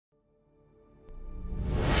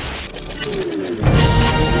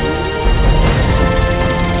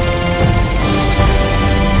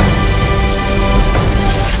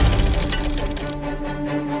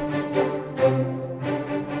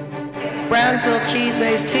Brownsville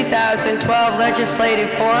Cheezmeh's 2012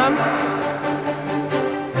 Legislative Forum.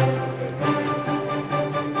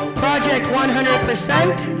 Project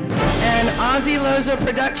 100%, and Ozzy Loza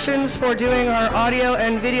Productions for doing our audio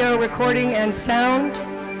and video recording and sound.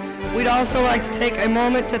 We'd also like to take a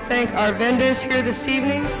moment to thank our vendors here this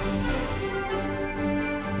evening.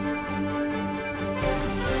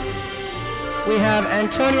 We have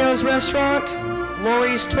Antonio's Restaurant,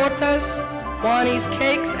 Lori's Tortas, Juani's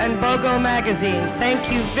Cakes, and BOGO Magazine.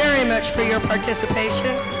 Thank you very much for your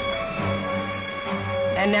participation.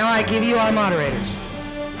 And now I give you our moderators.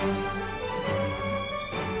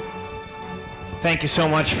 Thank you so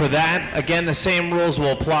much for that. Again, the same rules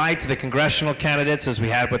will apply to the congressional candidates as we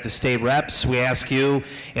had with the state reps. We ask you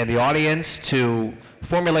in the audience to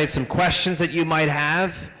formulate some questions that you might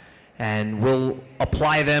have, and we'll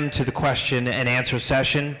apply them to the question and answer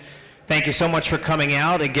session. Thank you so much for coming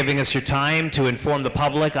out and giving us your time to inform the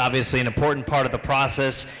public, obviously an important part of the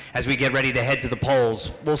process as we get ready to head to the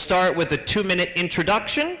polls. We'll start with a 2-minute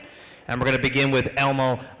introduction, and we're going to begin with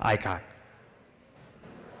Elmo Aycock.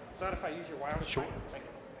 So if I use your wireless? Sure.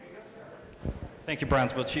 Thank you,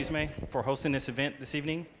 Brownsville Cheezmeh, for hosting this event this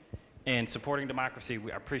evening and supporting democracy.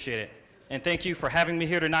 I appreciate it. And thank you for having me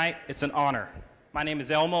here tonight. It's an honor. My name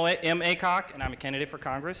is Elmo M. Aycock, and I'm a candidate for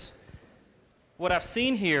Congress. What I've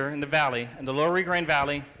seen here in the Valley, in the Lower Rio Grande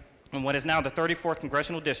Valley, and what is now the 34th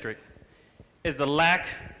Congressional District, is the lack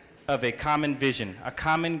of a common vision, a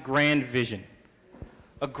common grand vision.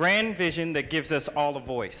 A grand vision that gives us all a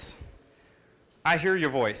voice. I hear your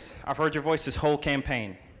voice. I've heard your voice this whole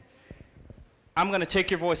campaign. I'm going to take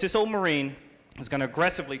your voice. This old Marine is going to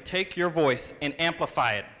aggressively take your voice and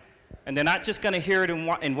amplify it. And they're not just going to hear it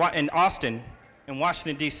in Austin, in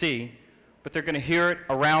Washington, D.C., but they're going to hear it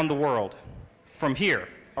around the world. From here,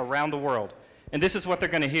 around the world. And this is what they're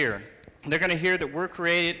going to hear. They're going to hear that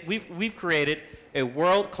we've created a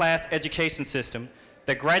world-class education system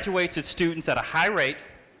that graduates its students at a high rate,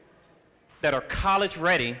 that are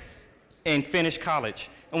college-ready, and finish college.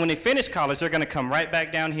 And when they finish college, they're going to come right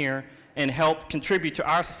back down here and help contribute to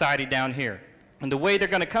our society down here. And the way they're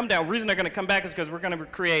going to come down, the reason they're going to come back is because we're going to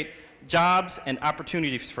create jobs and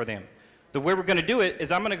opportunities for them. The way we're going to do it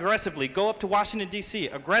is I'm going to aggressively go up to Washington, D.C.,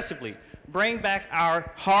 aggressively bring back our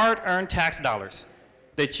hard-earned tax dollars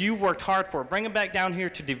that you worked hard for. Bring them back down here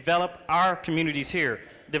to develop our communities here,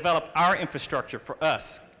 develop our infrastructure for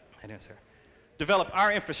us. Develop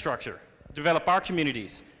our infrastructure, develop our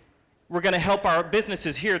communities. We're going to help our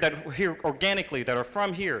businesses here that are here organically, that are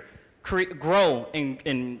from here, grow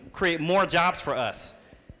and create more jobs for us.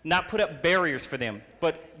 Not put up barriers for them,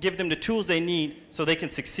 but give them the tools they need so they can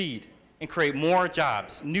succeed and create more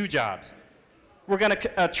jobs, new jobs. We're going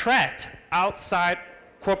to attract outside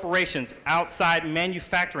corporations, outside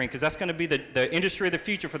manufacturing, because that's going to be the industry of the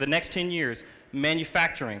future for the next 10 years,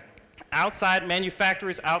 manufacturing. Outside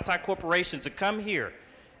manufacturers, outside corporations to come here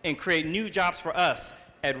and create new jobs for us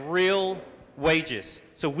at real wages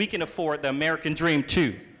so we can afford the American dream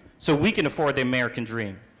too. So we can afford the American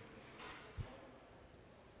dream.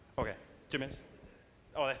 Okay, 2 minutes?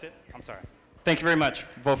 Oh, that's it? I'm sorry. Thank you very much.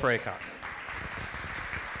 Vote for Aycock.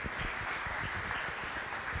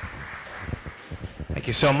 Thank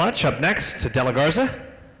you so much. Up next, De La Garza.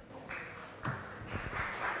 I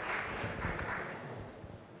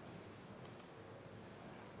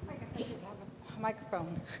guess I should have a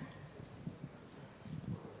microphone.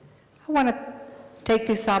 I want to take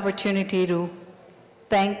this opportunity to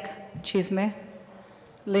thank Cheezmeh,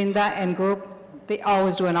 Linda, and group. They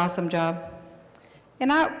always do an awesome job.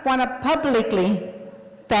 And I want to publicly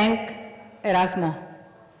thank Erasmo,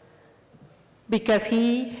 because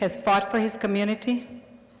he has fought for his community,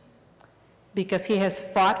 because he has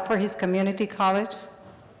fought for his community college,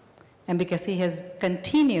 and because he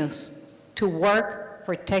continues to work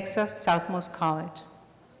for Texas Southmost College.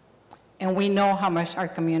 And we know how much our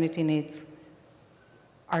community needs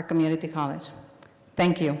our community college.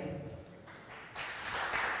 Thank you.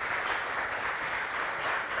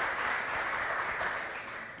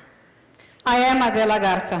 I am Adela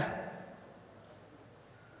Garza,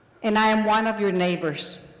 and I am one of your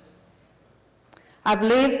neighbors. I've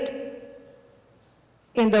lived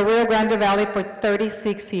in the Rio Grande Valley for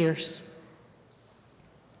 36 years.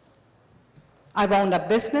 I've owned a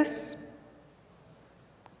business,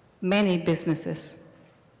 many businesses.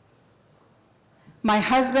 My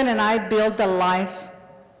husband and I built a life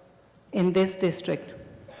in this district.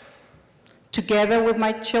 Together with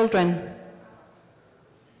my children,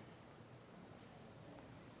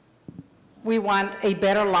 we want a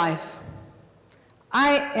better life.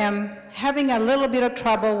 I am having a little bit of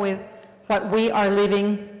trouble with what we are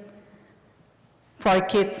living for our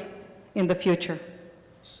kids in the future.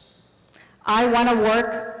 I want to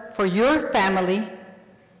work for your family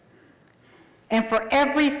and for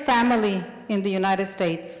every family in the United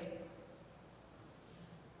States.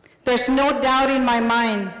 There's no doubt in my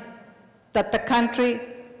mind that the country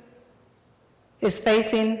is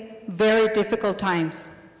facing very difficult times.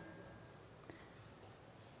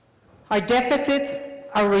 Our deficits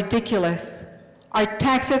are ridiculous. Our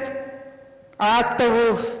taxes are out the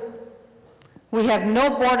roof. We have no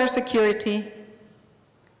border security.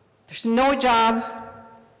 There's no jobs.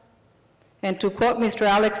 And to quote Mr.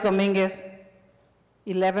 Alex Dominguez,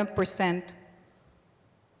 11%.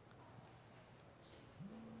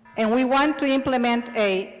 And we want to implement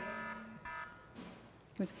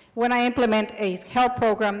when I implement a health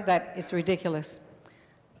program that is ridiculous.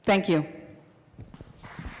 Thank you.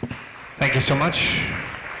 Thank you so much.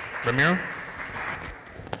 Ramiro?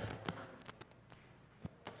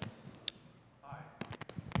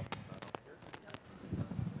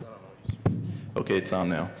 Okay, it's on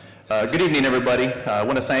now. Good evening, everybody. I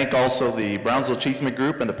want to thank also the Brownsville Cheezmeh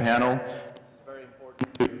group and the panel. It's very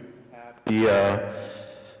important to have the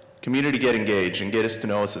community get engaged and get us to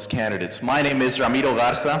know us as candidates. My name is Ramiro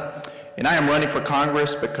Garza, and I am running for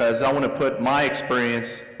Congress because I want to put my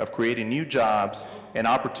experience of creating new jobs and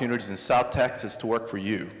opportunities in South Texas to work for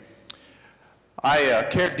you. I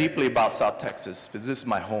care deeply about South Texas because this is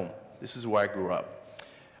my home. This is where I grew up.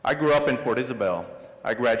 I grew up in Port Isabel.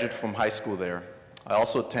 I graduated from high school there. I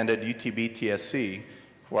also attended UTB-TSC,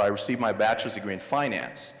 where I received my bachelor's degree in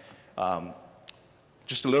finance.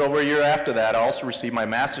 Just a little over a year after that, I also received my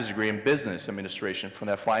master's degree in business administration from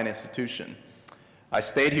that fine institution. I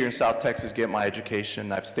stayed here in South Texas to get my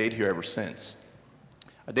education. I've stayed here ever since.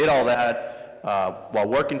 I did all that while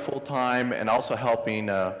working full-time and also helping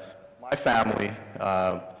my family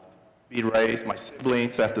be raised, my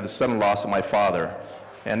siblings, after the sudden loss of my father.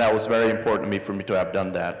 And that was very important to me for me to have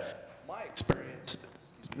done that. My experience,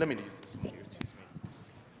 let me use this one here, excuse me.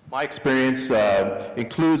 My experience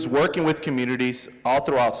includes working with communities all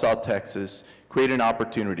throughout South Texas, creating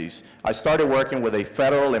opportunities. I started working with a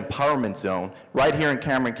federal empowerment zone right here in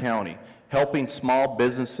Cameron County, helping small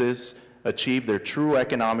businesses achieve their true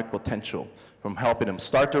economic potential, from helping them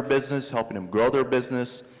start their business, helping them grow their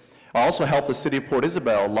business. I also helped the city of Port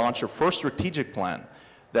Isabel launch their first strategic plan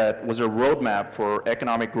that was a roadmap for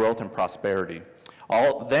economic growth and prosperity.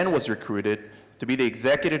 I then was recruited to be the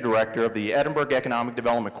executive director of the Edinburgh Economic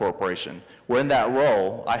Development Corporation, where in that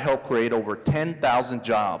role, I helped create over 10,000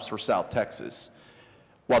 jobs for South Texas.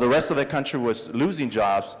 While the rest of the country was losing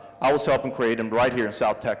jobs, I was helping create them right here in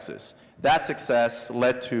South Texas. That success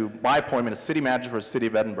led to my appointment as city manager for the city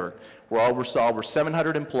of Edinburgh, where I oversaw over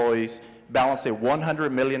 700 employees, balanced a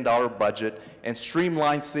 $100 million budget, and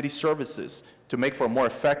streamlined city services to make for a more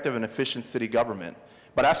effective and efficient city government.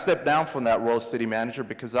 But I've stepped down from that role as city manager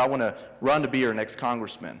because I want to run to be your next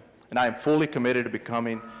congressman. And I am fully committed to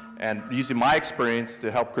becoming and using my experience to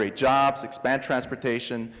help create jobs, expand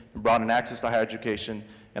transportation, and broaden access to higher education.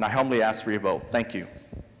 And I humbly ask for your vote. Thank you.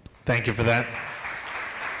 Thank you for that.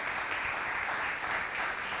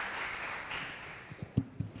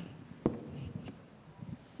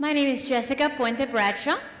 My name is Jessica Puente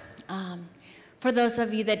Bradshaw. For those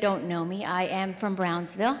of you that don't know me, I am from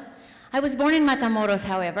Brownsville. I was born in Matamoros,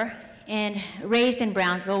 however, and raised in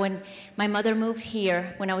Brownsville when my mother moved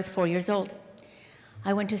here when I was 4 years old.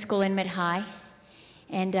 I went to school in Mid-High,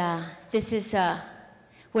 and this is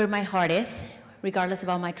where my heart is, regardless of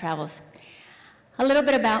all my travels. A little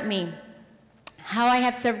bit about me, how I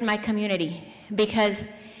have served my community, because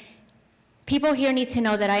people here need to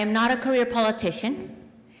know that I am not a career politician,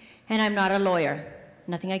 and I'm not a lawyer.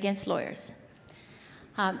 Nothing against lawyers.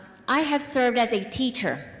 I have served as a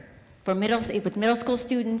teacher for with middle school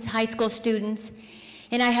students, high school students,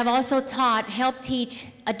 and I have also helped teach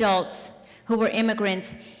adults who were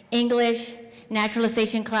immigrants English,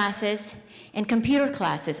 naturalization classes, and computer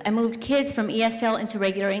classes. I moved kids from ESL into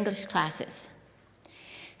regular English classes.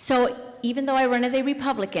 So even though I run as a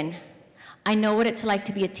Republican, I know what it's like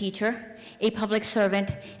to be a teacher, a public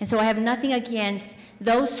servant, and so I have nothing against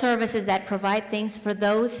those services that provide things for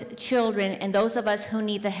those children and those of us who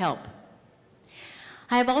need the help.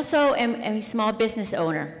 I have also am a small business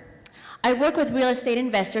owner. I work with real estate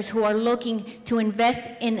investors who are looking to invest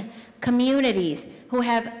in communities who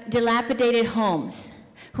have dilapidated homes,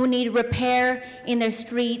 who need repair in their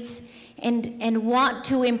streets, and want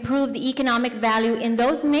to improve the economic value in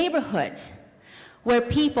those neighborhoods where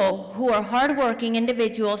people who are hardworking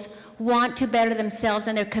individuals want to better themselves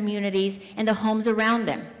and their communities and the homes around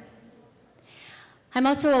them. I'm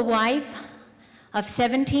also a wife of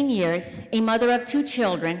 17 years, a mother of 2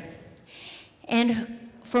 children, and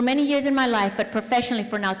For many years in my life, but professionally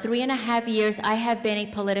for now 3.5 years, I have been a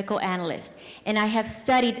political analyst, and I have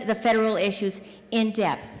studied the federal issues in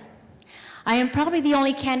depth. I am probably the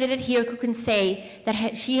only candidate here who can say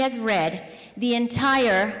that she has read the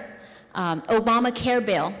entire Obamacare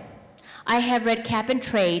bill. I have read Cap and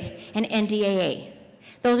Trade and NDAA.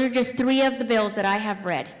 Those are just 3 of the bills that I have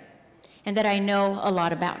read and that I know a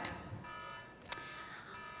lot about.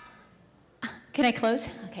 Can I close?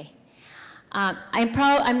 Okay.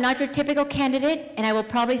 I'm not your typical candidate, and I will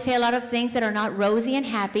probably say a lot of things that are not rosy and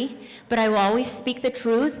happy, but I will always speak the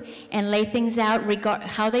truth and lay things out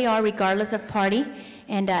how they are regardless of party,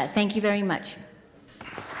 and thank you very much.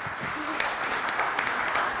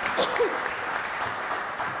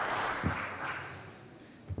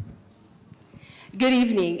 Good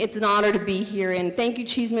evening. It's an honor to be here, and thank you,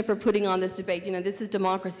 Cheezmeh, for putting on this debate. You know, this is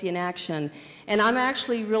democracy in action, and I'm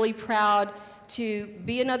actually really proud to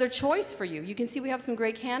be another choice for you. You can see we have some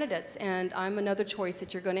great candidates, and I'm another choice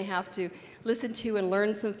that you're going to have to listen to and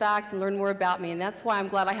learn some facts and learn more about me, and that's why I'm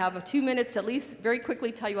glad I have 2 minutes to at least very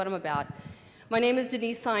quickly tell you what I'm about. My name is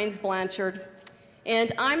Denise Sines Blanchard,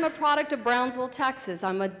 and I'm a product of Brownsville, Texas.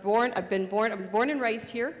 I was born and raised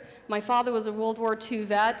here. My father was a World War II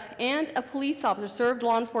vet and a police officer, served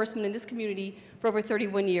law enforcement in this community for over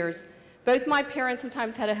 31 years. Both my parents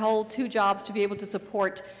sometimes had to hold 2 jobs to be able to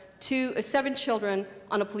support 7 children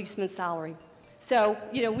on a policeman's salary. So,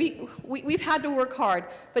 you know, we've had to work hard,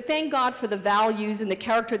 but thank God for the values and the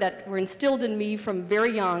character that were instilled in me from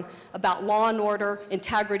very young about law and order,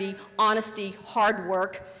 integrity, honesty, hard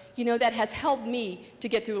work, you know, that has helped me to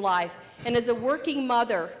get through life. And as a working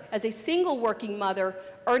mother, as a single working mother,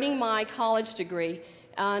 earning my college degree,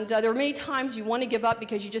 and there are many times you want to give up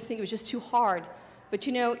because you just think it was just too hard. But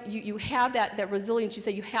you know, you have that resilience. You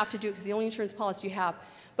say you have to do it because it's the only insurance policy you have.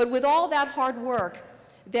 But with all that hard work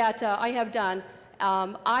that I have done,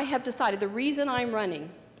 I have decided the reason I'm running,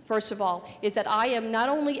 first of all, is that I am not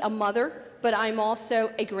only a mother, but I'm also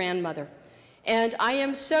a grandmother. And I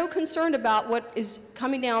am so concerned about what is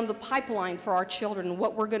coming down the pipeline for our children and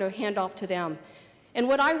what we're going to hand off to them. And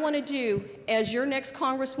what I want to do as your next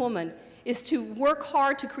Congresswoman is to work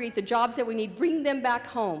hard to create the jobs that we need, bring them back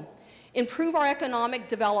home, improve our economic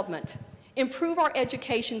development, improve our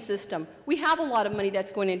education system. We have a lot of money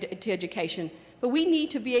that's going into education, but we need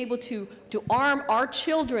to be able to arm our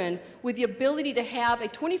children with the ability to have a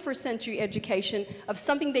 21st century education of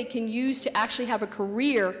something they can use to actually have a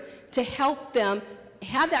career to help them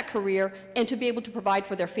have that career and to be able to provide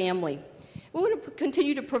for their family. We want to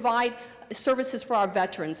continue to provide services for our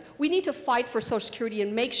veterans. We need to fight for Social Security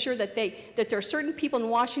and make sure that there are certain people in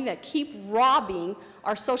Washington that keep robbing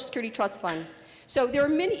our Social Security Trust Fund. So there are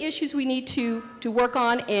many issues we need to work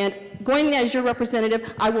on, and going as your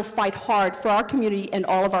representative, I will fight hard for our community and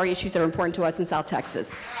all of our issues that are important to us in South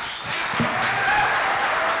Texas.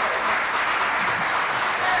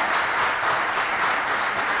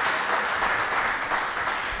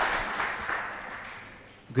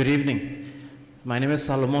 Good evening. My name is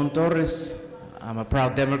Salomon Torres. I'm a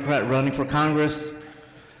proud Democrat running for Congress.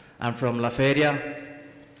 I'm from La Feria,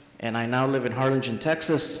 and I now live in Harlingen,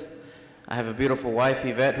 Texas. I have a beautiful wife,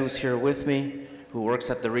 Yvette, who's here with me, who works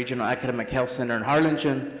at the Regional Academic Health Center in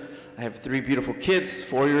Harlingen. I have 3 beautiful kids,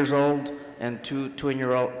 4 years old, and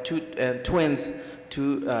twins,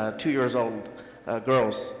 2 years old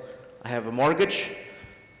girls. I have a mortgage,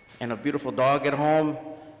 and a beautiful dog at home,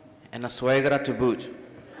 and a suegra to boot.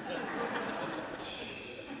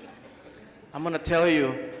 I'm going to tell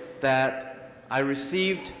you that I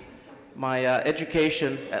received my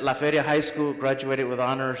education at La Feria High School, graduated with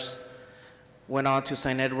honors, went on to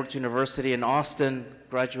St. Edward's University in Austin,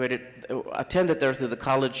 attended there through the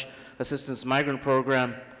College Assistance Migrant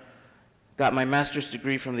Program, got my master's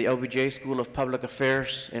degree from the LBJ School of Public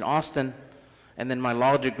Affairs in Austin, and then my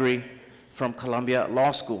law degree from Columbia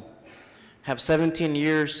Law School. Have 17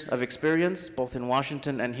 years of experience, both in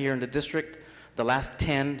Washington and here in the district, the last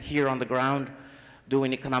 10 here on the ground,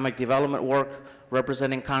 doing economic development work,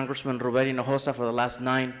 representing Congressman Ruben Hinojosa for the last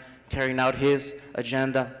 9, carrying out his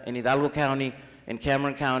agenda in Hidalgo County, in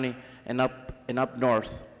Cameron County, and up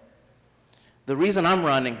north. The reason I'm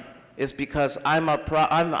running is because I'm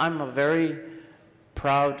a very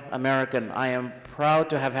proud American. I am proud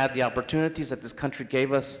to have had the opportunities that this country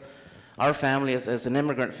gave us, our family as an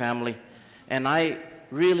immigrant family, and I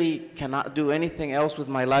really cannot do anything else with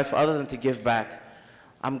my life other than to give back.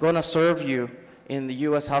 I'm going to serve you in the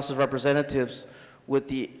U.S. House of Representatives with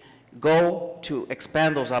the goal to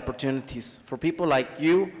expand those opportunities for people like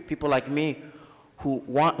you, people like me, who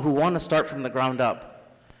want to start from the ground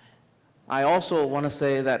up. I also want to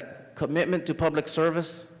say that commitment to public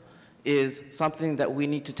service is something that we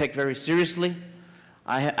need to take very seriously.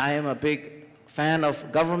 I am a big fan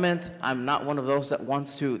of government. I'm not one of those that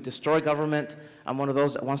wants to destroy government. I'm one of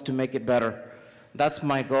those that wants to make it better. That's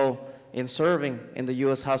my goal in serving in the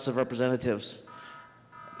U.S. House of Representatives.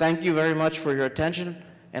 Thank you very much for your attention,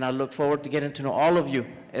 and I look forward to getting to know all of you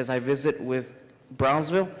as I visit with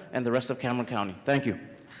Brownsville and the rest of Cameron County. Thank you.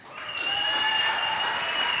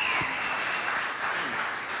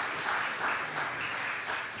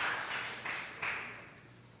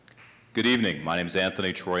 Good evening. My name is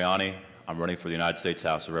Anthony Troiani. I'm running for the United States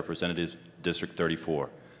House of Representatives, District 34.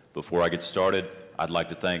 Before I get started, I'd like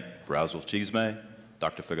to thank Brownsville Cheezmeh,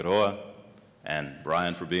 Dr. Figueroa, and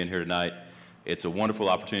Brian for being here tonight. It's a wonderful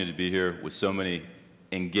opportunity to be here with so many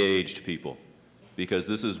engaged people, because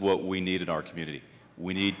this is what we need in our community.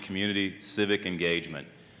 We need community civic engagement.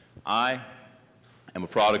 I am a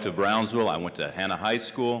product of Brownsville. I went to Hanna High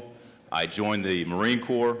School. I joined the Marine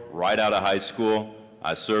Corps right out of high school.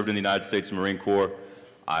 I served in the United States Marine Corps.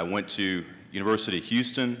 I went to University of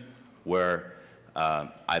Houston, where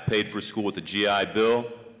I paid for school with the GI Bill,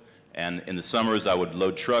 and in the summers I would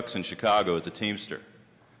load trucks in Chicago as a Teamster.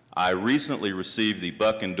 I recently received the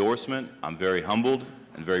Buck endorsement. I'm very humbled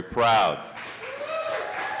and very proud.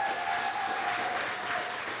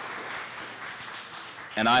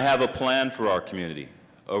 And I have a plan for our community.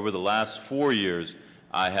 Over the last 4 years,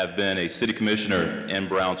 I have been a city commissioner in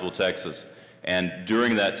Brownsville, Texas. And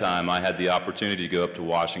during that time, I had the opportunity to go up to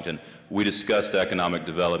Washington. We discussed economic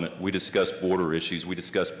development. We discussed border issues. We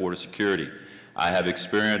discussed border security. I have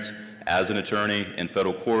experience as an attorney in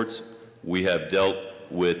federal courts. We have dealt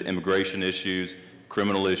with immigration issues,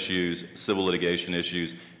 criminal issues, civil litigation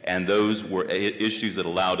issues, and those were issues that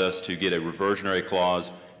allowed us to get a reversionary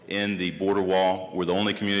clause in the border wall. We're the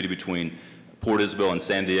only community between Port Isabel and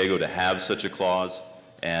San Diego to have such a clause,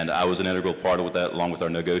 and I was an integral part of that along with our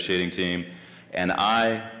negotiating team. And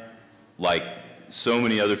I, like so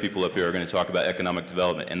many other people up here, are going to talk about economic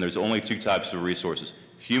development, and there's only two types of resources: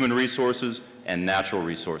 human resources and natural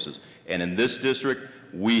resources. And in this district,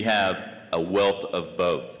 we have a wealth of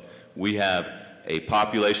both. We have a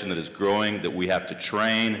population that is growing, that we have to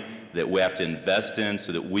train, that we have to invest in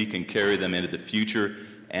so that we can carry them into the future.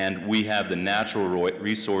 And we have the natural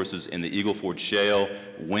resources in the Eagle Ford Shale,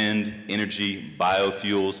 wind, energy,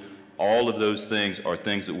 biofuels. All of those things are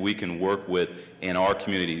things that we can work with in our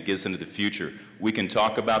community to get us into the future. We can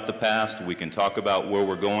talk about the past, we can talk about where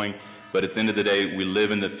we're going, but at the end of the day, we live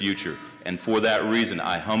in the future. And for that reason,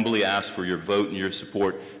 I humbly ask for your vote and your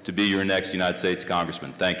support to be your next United States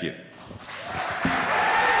Congressman. Thank you.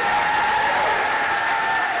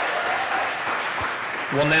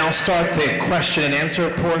 We'll now start the question and answer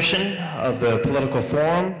portion of the political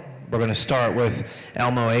forum. We're going to start with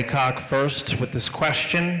Elmo Aycock first with this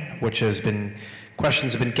question, which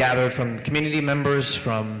questions have been gathered from community members,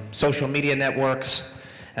 from social media networks,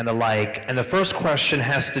 and the like. And the first question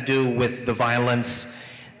has to do with the violence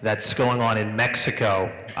that's going on in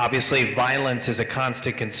Mexico. Obviously, violence is a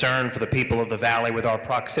constant concern for the people of the Valley with our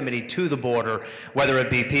proximity to the border, whether it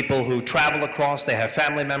be people who travel across, they have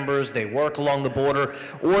family members, they work along the border,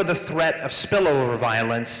 or the threat of spillover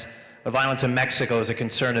violence. The violence in Mexico is a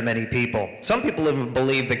concern to many people. Some people even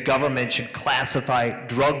believe the government should classify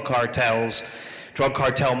drug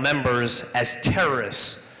cartel members as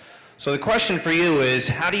terrorists. So the question for you is,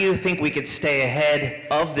 how do you think we could stay ahead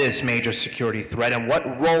of this major security threat, and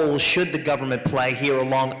what role should the government play here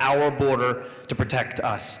along our border to protect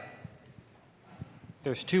us?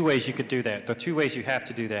 There's two ways you could do that. There are two ways you have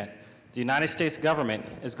to do that. The United States government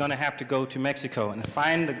is going to have to go to Mexico and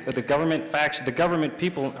find the government factions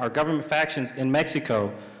in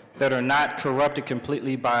Mexico that are not corrupted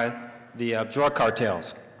completely by the drug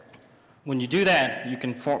cartels. When you do that, you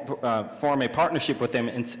can form a partnership with them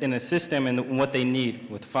and assist them in what they need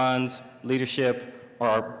with funds, leadership,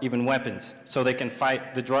 or even weapons, so they can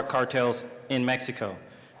fight the drug cartels in Mexico.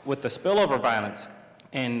 With the spillover violence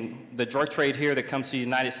and the drug trade here that comes to the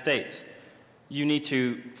United States, you need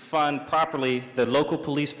to fund properly the local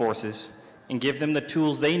police forces and give them the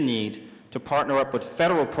tools they need to partner up with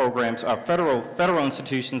federal programs, federal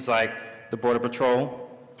institutions like the Border Patrol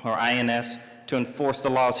or INS, to enforce the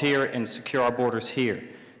laws here and secure our borders here.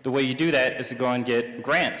 The way you do that is to go and get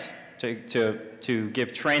grants to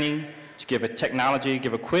give training, to give technology,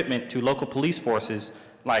 give equipment to local police forces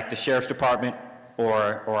like the Sheriff's Department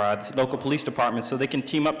or the local police departments, so they can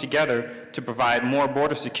team up together to provide more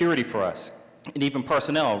border security for us. And even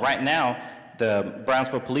personnel. Right now, the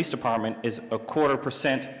Brownsville Police Department is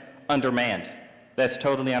 0.25% undermanned. That's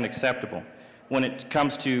totally unacceptable. When it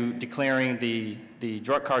comes to declaring the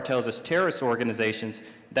drug cartels as terrorist organizations,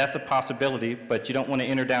 That's a possibility, but you don't want to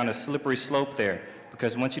enter down a slippery slope there,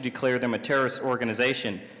 because once you declare them a terrorist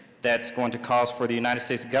organization, that's going to cause for the United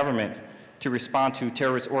States government to respond to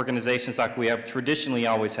terrorist organizations like we have traditionally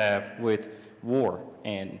always have with war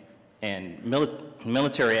and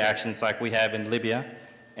military actions like we have in Libya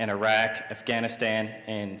and Iraq, Afghanistan,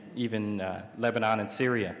 and even Lebanon and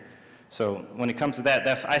Syria. So when it comes to that,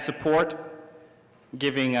 I support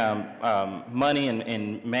giving money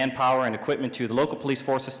and manpower and equipment to the local police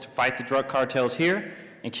forces to fight the drug cartels here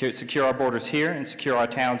and secure our borders here and secure our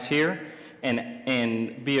towns here,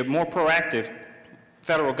 and be a more proactive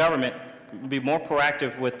federal government, be more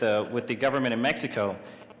proactive with the government in Mexico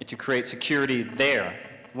to create security there.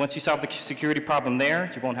 Once you solve the security problem there,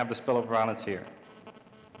 you won't have the spillover violence here.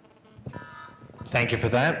 Thank you for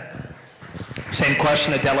that. Same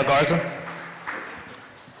question to Dela Garza.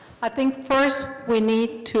 I think first we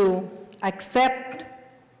need to accept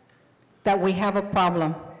that we have a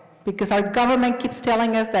problem, because our government keeps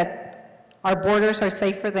telling us that our borders are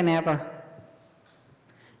safer than ever.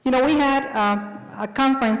 You know, we had a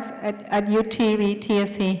conference at UTV,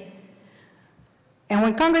 TSC, and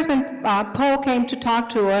when Congressman Poe came to talk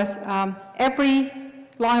to us, every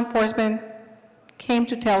law enforcement came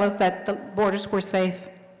to tell us that the borders were safe.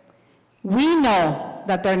 We know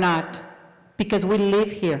that they're not, because we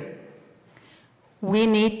live here. We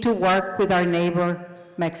need to work with our neighbor,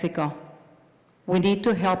 Mexico. We need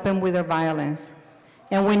to help them with their violence.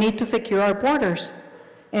 And we need to secure our borders.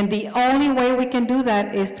 And the only way we can do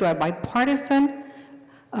that is through a bipartisan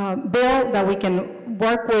bill that we can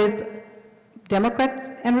work with Democrats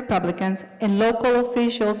and Republicans and local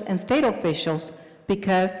officials and state officials,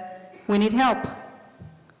 because we need help.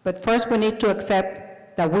 But first we need to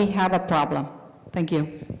accept that we have a problem. Thank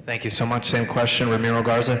you. Thank you so much. Same question, Ramiro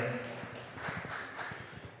Garza.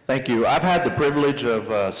 Thank you. I've had the privilege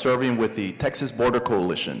of serving with the Texas Border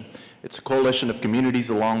Coalition. It's a coalition of communities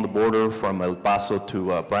along the border from El Paso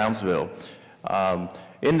to Brownsville.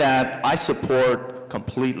 In that, I support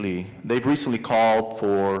completely. They've recently called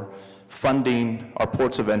for funding our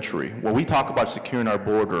ports of entry. When we talk about securing our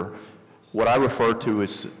border, what I refer to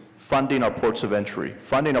is funding our ports of entry.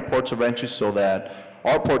 Funding our ports of entry so that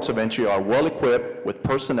our ports of entry are well equipped with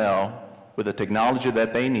personnel, with the technology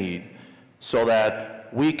that they need, so that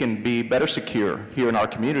we can be better secure here in our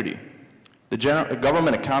community. The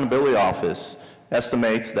Government Accountability Office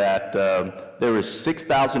estimates that there is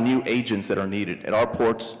 6,000 new agents that are needed at our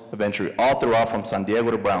ports of entry, all throughout from San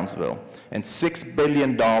Diego to Brownsville, and $6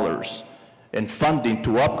 billion in funding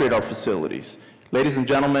to upgrade our facilities. Ladies and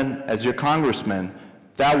gentlemen, as your congressman,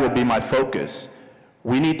 that will be my focus.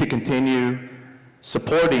 We need to continue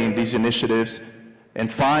supporting these initiatives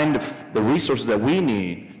and find the resources that we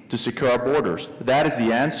need to secure our borders. That is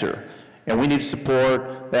the answer. And we need to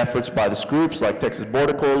support efforts by these groups like Texas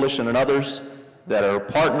Border Coalition and others that are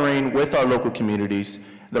partnering with our local communities.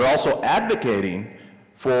 They're also advocating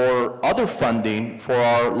for other funding for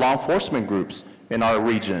our law enforcement groups in our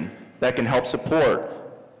region that can help support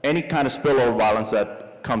any kind of spillover violence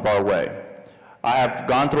that comes our way. I have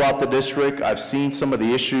gone throughout the district. I've seen some of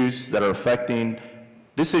the issues that are affecting.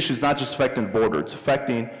 This issue is not just affecting the border, it's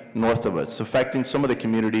affecting north of us. It's affecting some of the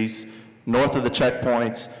communities north of the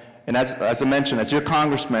checkpoints. And as I mentioned, as your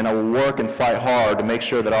congressman, I will work and fight hard to make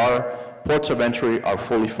sure that our ports of entry are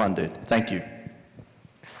fully funded. Thank you.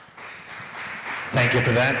 Thank you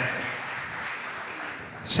for that.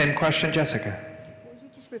 Same question, Jessica.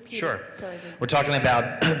 Sure. We're talking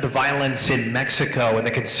about the violence in Mexico and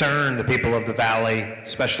the concern the people of the Valley,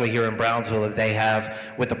 especially here in Brownsville, that they have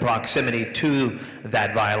with the proximity to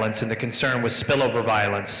that violence and the concern with spillover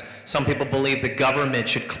violence. Some people believe the government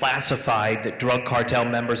should classify the drug cartel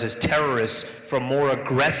members as terrorists for more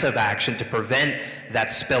aggressive action to prevent that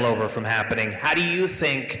spillover from happening. How do you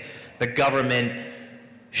think the government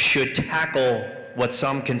should tackle what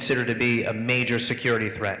some consider to be a major security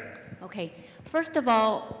threat? Okay. First of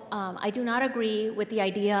all, I do not agree with the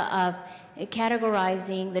idea of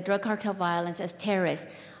categorizing the drug cartel violence as terrorists.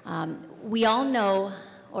 We all know,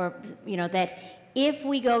 that if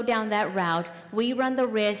we go down that route, we run the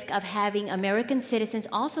risk of having American citizens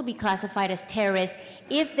also be classified as terrorists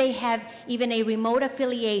if they have even a remote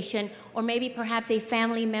affiliation, or maybe perhaps a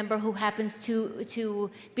family member who happens to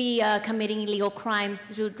be committing illegal crimes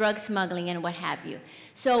through drug smuggling and what have you.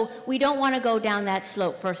 So we don't want to go down that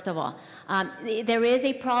slope, first of all. There is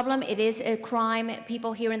a problem. It is a crime.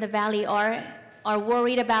 People here in the Valley are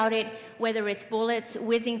worried about it, whether it's bullets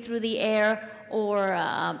whizzing through the air or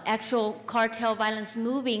actual cartel violence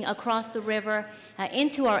moving across the river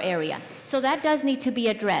into our area. So that does need to be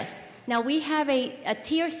addressed. Now we have a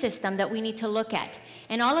tier system that we need to look at,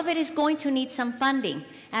 and all of it is going to need some funding,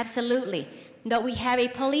 absolutely. But we have a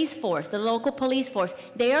police force, the local police force.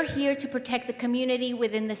 They are here to protect the community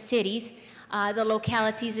within the cities, the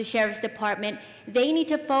localities, the sheriff's department. They need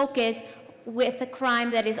to focus with the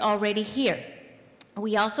crime that is already here.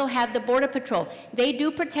 We also have the Border Patrol. They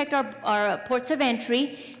do protect our ports of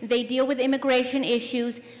entry. They deal with immigration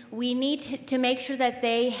issues. We need to make sure that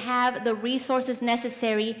they have the resources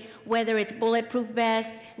necessary, whether it's bulletproof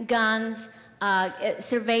vests, guns,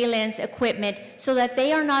 surveillance equipment, so that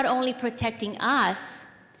they are not only protecting us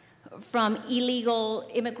from illegal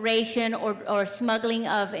immigration or smuggling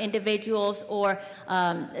of individuals or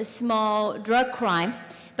small drug crime,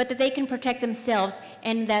 but that they can protect themselves,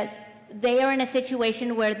 and that they are in a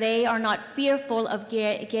situation where they are not fearful of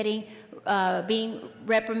being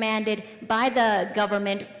reprimanded by the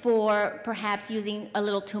government for perhaps using a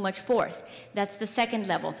little too much force. That's the second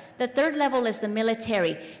level. The third level is the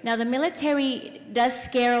military. Now, the military does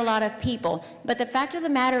scare a lot of people, but the fact of the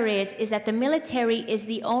matter is that the military is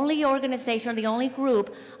the only organization or the only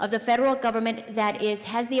group of the federal government that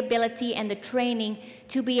has the ability and the training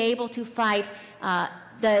to be able to fight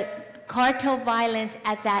the cartel violence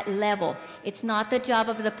at that level. It's not the job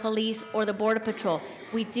of the police or the Border Patrol.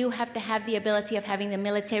 We do have to have the ability of having the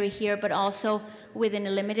military here, but also within a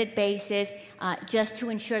limited basis, just to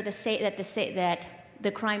ensure that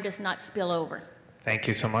the crime does not spill over. Thank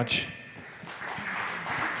you so much.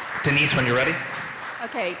 Denise, when you're ready.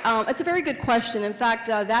 Okay, it's a very good question. In fact,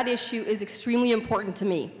 that issue is extremely important to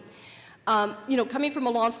me. You know, coming from a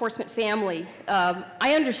law enforcement family,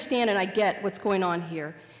 I understand and I get what's going on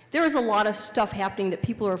here. There is a lot of stuff happening that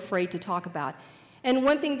people are afraid to talk about. And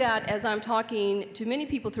one thing that, as I'm talking to many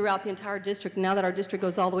people throughout the entire district, now that our district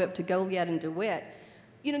goes all the way up to Goliad and DeWitt,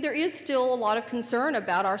 you know, there is still a lot of concern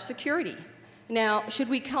about our security. Now, should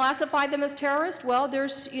we classify them as terrorists? Well,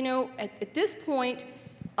 there's, you know, at this point,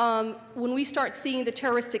 when we start seeing the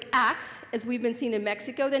terroristic acts, as we've been seeing in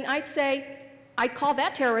Mexico, then I'd call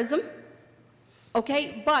that terrorism.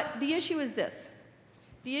 Okay, but the issue is this.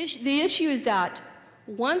 The issue is that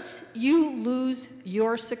once you lose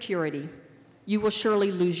your security, you will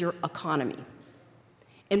surely lose your economy.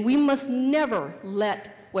 And we must never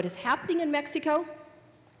let what is happening in Mexico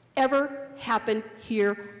ever happen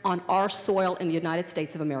here on our soil in the United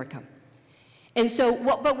States of America. And so,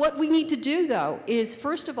 what we need to do, though, is,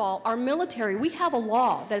 first of all, our military, we have a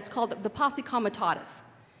law that it's called the Posse Comitatus.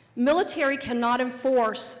 Military cannot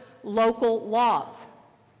enforce local laws.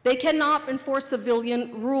 They cannot enforce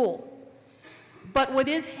civilian rule. But what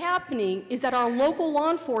is happening is that our local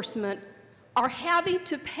law enforcement are having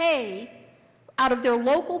to pay out of their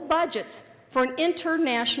local budgets for an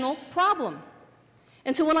international problem.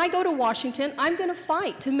 And so when I go to Washington, I'm going to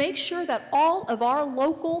fight to make sure that all of our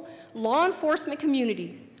local law enforcement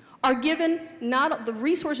communities are given not the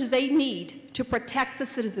resources they need to protect the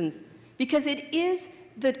citizens, because it is,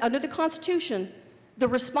 under the Constitution, the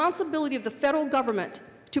responsibility of the federal government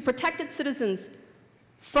to protect its citizens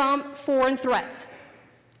from foreign threats.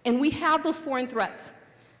 And we have those foreign threats.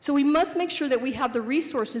 So we must make sure that we have the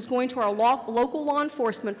resources going to our local law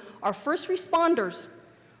enforcement, our first responders,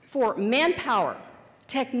 for manpower,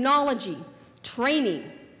 technology,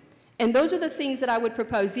 training. And those are the things that I would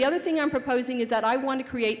propose. The other thing I'm proposing is that I want to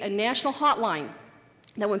create a national hotline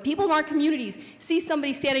that when people in our communities see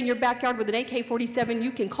somebody standing in your backyard with an AK-47,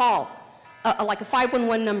 you can call, like a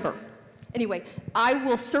 511 number. Anyway, I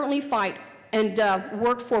will certainly fight and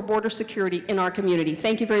work for border security in our community.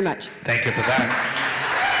 Thank you very much. Thank you for that.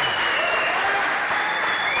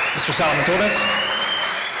 Mr. Solomon Torres.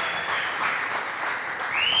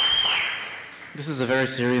 This is a very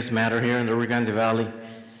serious matter here in the Rio Grande Valley.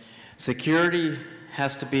 Security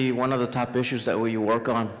has to be one of the top issues that we work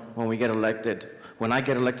on when we get elected. When I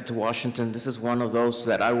get elected to Washington, this is one of those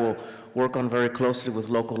that I will work on very closely with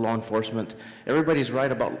local law enforcement. Everybody's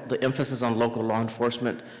right about the emphasis on local law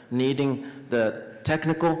enforcement needing the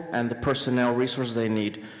technical and the personnel resources they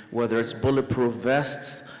need, whether it's bulletproof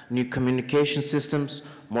vests, new communication systems,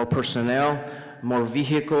 more personnel, more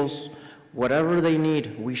vehicles, whatever they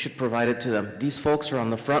need, we should provide it to them. These folks are on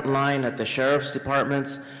the front line at the sheriff's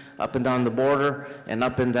departments, up and down the border, and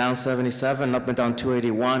up and down 77, up and down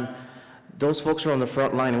 281. Those folks are on the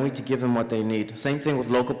front line, and we need to give them what they need. Same thing with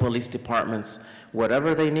local police departments.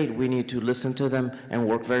 Whatever they need, we need to listen to them and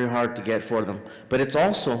work very hard to get for them. But it's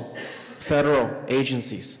also federal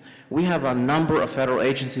agencies. We have a number of federal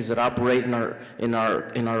agencies that operate in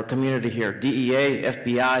our community here. DEA,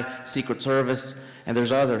 FBI, Secret Service, and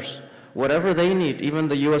there's others. Whatever they need, even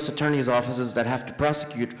the U.S. Attorney's offices that have to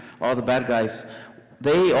prosecute all the bad guys,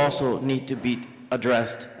 they also need to be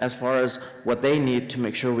addressed as far as what they need to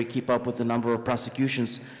make sure we keep up with the number of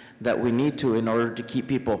prosecutions that we need to in order to keep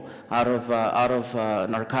people out of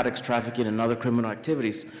narcotics trafficking and other criminal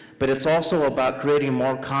activities. But it's also about creating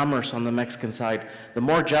more commerce on the Mexican side. The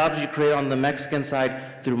more jobs you create on the Mexican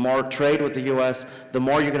side through more trade with the U.S., the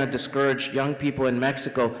more you're going to discourage young people in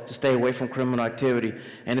Mexico to stay away from criminal activity.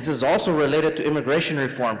 And this is also related to immigration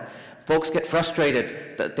reform. Folks get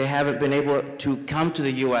frustrated that they haven't been able to come to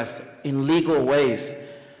the U.S. in legal ways.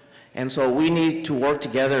 And so we need to work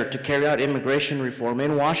together to carry out immigration reform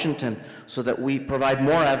in Washington so that we provide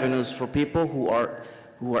more avenues for people who are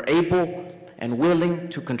able and willing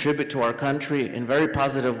to contribute to our country in very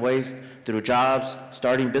positive ways through jobs,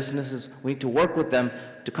 starting businesses. We need to work with them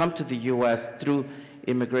to come to the U.S. through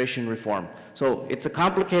immigration reform. So it's a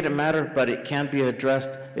complicated matter, but it can be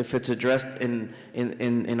addressed if it's addressed in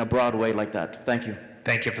a broad way like that. Thank you.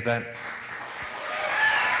 Thank you for that.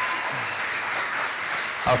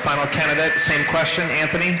 Our final candidate, same question,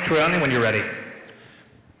 Anthony Trioni, when you're ready.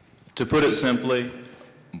 To put it simply,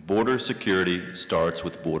 border security starts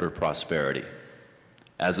with border prosperity.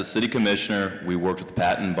 As a city commissioner, we worked with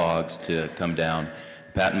Patton Boggs to come down.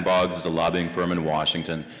 Patton Boggs is a lobbying firm in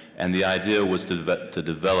Washington, and the idea was to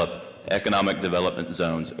develop economic development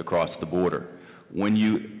zones across the border.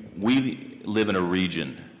 We live in a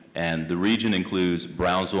region, and the region includes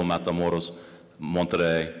Brownsville, Matamoros,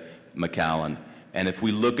 Monterrey, McAllen. And if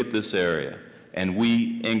we look at this area and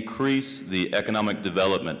we increase the economic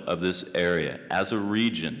development of this area as a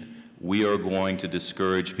region, we are going to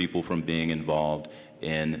discourage people from being involved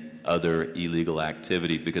in other illegal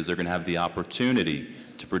activity because they're going to have the opportunity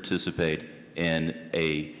to participate in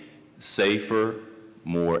a safer,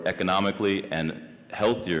 more economically and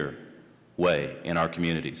healthier way in our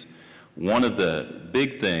communities. One of the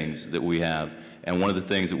big things that we have, and one of the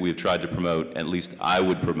things that we've tried to promote, at least I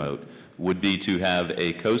would promote, would be to have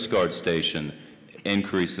a Coast Guard station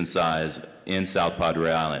increase in size in South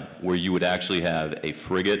Padre Island, where you would actually have a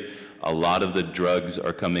frigate. A lot of the drugs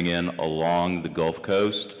are coming in along the Gulf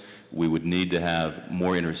Coast. We would need to have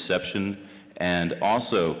more interception. And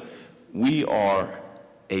also, we are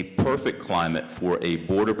a perfect climate for a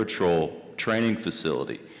Border Patrol training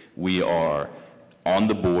facility. We are on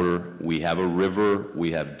the border, we have a river,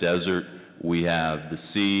 we have desert, we have the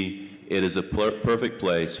sea. It is a perfect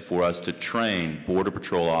place for us to train Border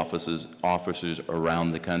Patrol officers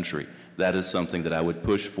around the country. That is something that I would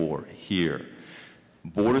push for here.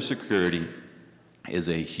 Border security is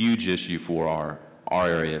a huge issue for our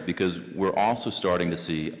area because we're also starting to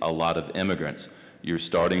see a lot of immigrants. You're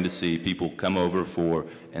starting to see people come over for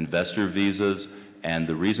investor visas, and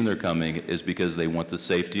the reason they're coming is because they want the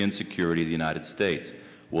safety and security of the United States.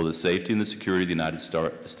 Well, the safety and the security of the United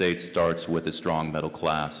States starts with a strong middle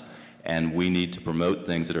class. And we need to promote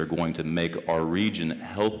things that are going to make our region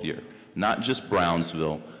healthier, not just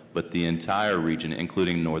Brownsville, but the entire region,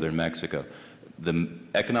 including northern Mexico. The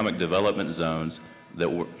economic development zones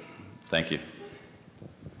that were, thank you.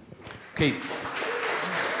 Okay.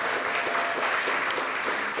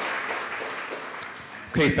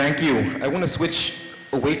 Okay, thank you. I want to switch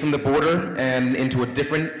away from the border and into a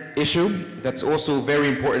different issue that's also very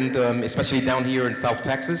important, especially down here in South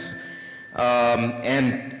Texas.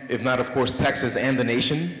 And if not, of course, Texas and the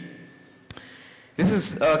nation. This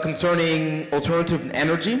is concerning alternative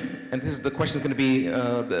energy, and this is the question is going to be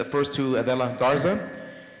the first to Adela Garza.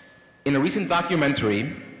 In a recent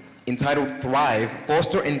documentary entitled Thrive,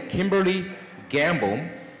 Foster and Kimberly Gamble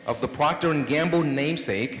of the Procter & Gamble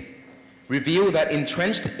namesake reveal that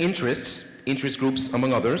entrenched interest groups,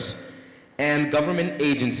 among others, and government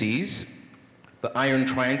agencies, the Iron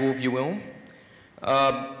Triangle, if you will,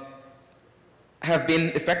 have been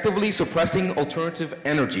effectively suppressing alternative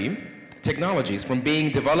energy technologies from being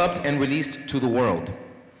developed and released to the world.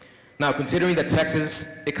 Now, considering that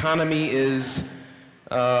Texas' economy is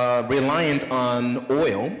reliant on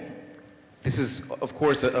oil, this is, of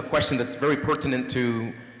course, a question that's very pertinent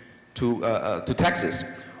to Texas.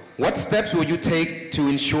 What steps will you take to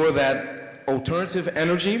ensure that alternative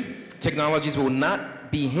energy technologies will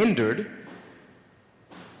not be hindered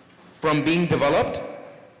from being developed,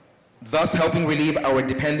 thus helping relieve our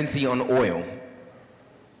dependency on oil?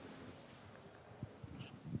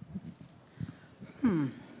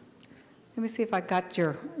 Let me see if I got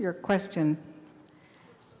your question.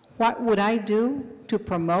 What would I do to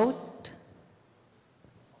promote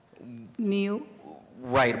new?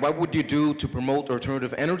 Right, what would you do to promote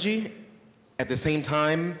alternative energy? At the same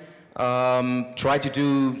time, try to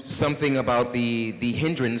do something about the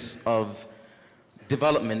hindrance of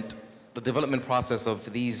development, the development process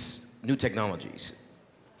of these new technologies.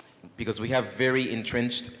 Because we have very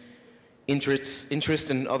entrenched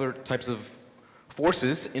interest in other types of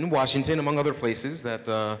forces in Washington, among other places, that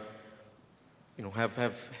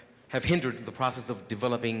have hindered the process of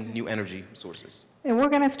developing new energy sources. And we're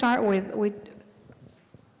going to start with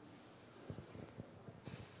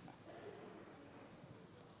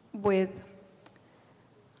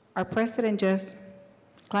our president just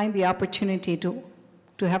declined the opportunity to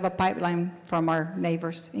have a pipeline from our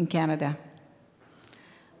neighbors in Canada.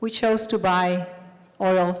 We chose to buy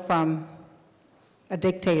oil from a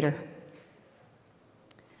dictator.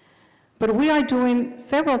 But we are doing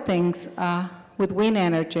several things with wind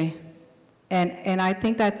energy, and I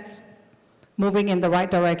think that's moving in the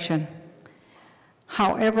right direction.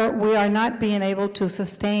 However, we are not being able to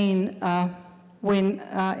sustain wind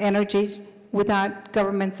energy without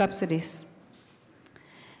government subsidies.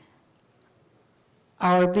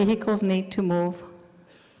 Our vehicles need to move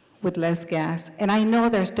with less gas, and I know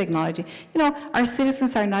there's technology. You know, our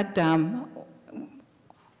citizens are not dumb.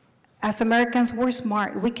 As Americans, we're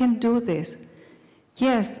smart. We can do this.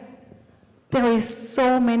 Yes, there is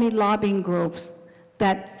so many lobbying groups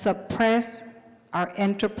that suppress our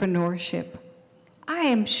entrepreneurship. I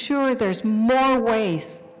am sure there's more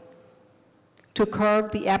ways to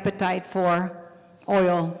curb the appetite for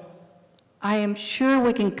oil. I am sure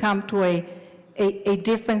we can come to a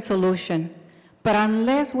different solution. But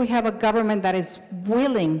unless we have a government that is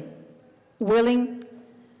willing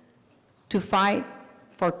to fight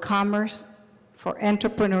for commerce, for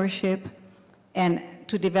entrepreneurship, and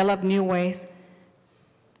to develop new ways,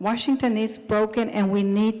 Washington is broken, and we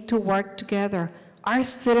need to work together. Our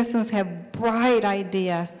citizens have bright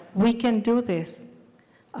ideas. We can do this.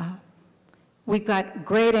 We've got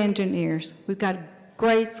great engineers. We've got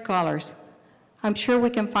great scholars. I'm sure we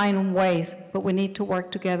can find ways, but we need to work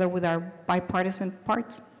together with our bipartisan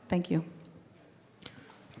parts. Thank you.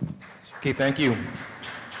 Okay, thank you.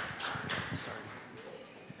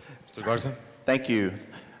 Mr. Garza? Thank you.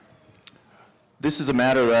 This is a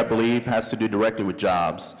matter that I believe has to do directly with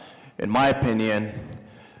jobs. In my opinion,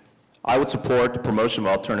 I would support the promotion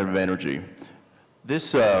of alternative energy.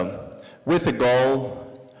 This, with the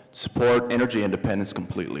goal to support energy independence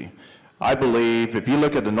completely. I believe if you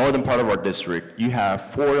look at the northern part of our district, you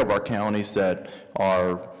have 4 of our counties that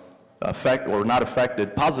are not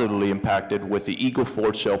affected, positively impacted with the Eagle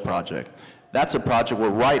Ford Shale project. That's a project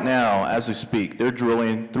where right now, as we speak, they're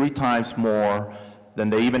drilling 3 times more than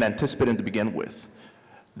they even anticipated to begin with.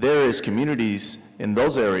 There is communities in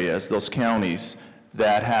those areas, those counties,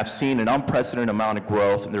 that have seen an unprecedented amount of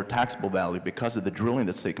growth in their taxable value because of the drilling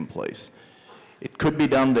that's taken place. It could be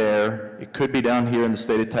done there, it could be done here in the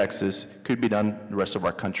state of Texas, it could be done in the rest of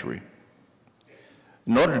our country.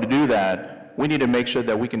 In order to do that, we need to make sure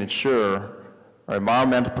that we can ensure our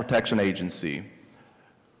Environmental Protection Agency,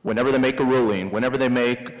 whenever they make a ruling, whenever they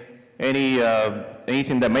make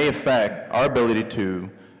anything that may affect our ability to,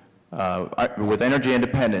 with energy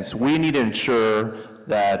independence, we need to ensure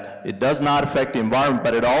that it does not affect the environment,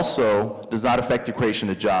 but it also does not affect the creation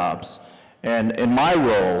of jobs. And in my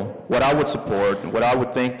role, what I would support, what I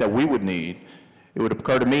would think that we would need, it would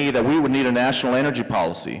occur to me that we would need a national energy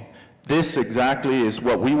policy. This exactly is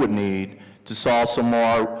what we would need to solve some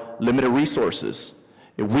more limited resources.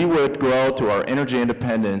 If we would grow to our energy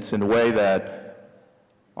independence in the way that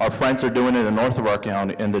our friends are doing in the north of our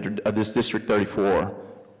county, in this District 34,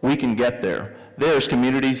 we can get there. There's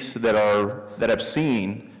communities that have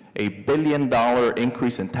seen $1 billion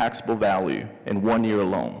increase in taxable value in 1 year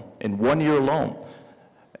alone. In 1 year alone.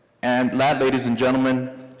 And that, ladies and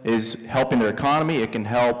gentlemen, is helping their economy. It can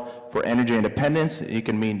help for energy independence. It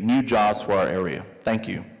can mean new jobs for our area. Thank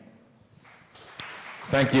you.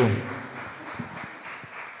 Thank you.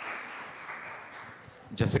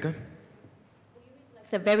 Jessica?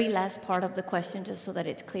 The very last part of the question, just so that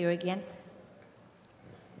it's clear again.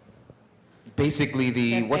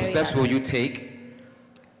 Basically, what steps will you take?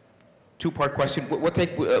 2-part question.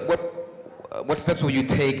 What steps will you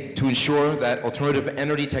take to ensure that alternative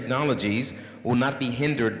energy technologies will not be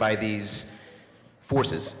hindered by these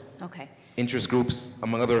forces? Okay. Interest groups,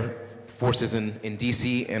 among other forces in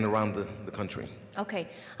DC and around the country. Okay.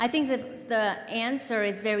 I think that the answer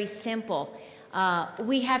is very simple.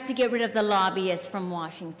 We have to get rid of the lobbyists from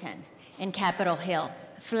Washington and Capitol Hill,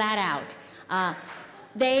 flat out.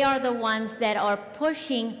 They are the ones that are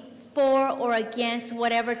pushing for or against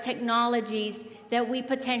whatever technologies that we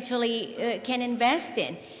potentially can invest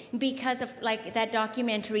in. because of, like that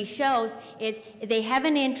documentary shows, is they have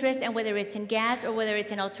an interest, and whether it's in gas or whether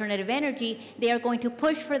it's in alternative energy, they are going to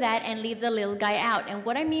push for that and leave the little guy out. And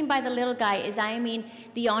what I mean by the little guy is I mean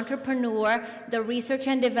the entrepreneur, the research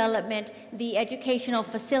and development, the educational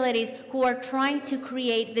facilities who are trying to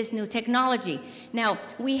create this new technology. Now,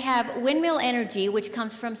 we have Windmill Energy, which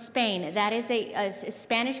comes from Spain. That is a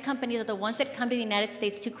Spanish company, are the ones that come to the United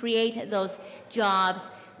States to create those jobs,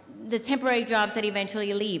 the temporary jobs that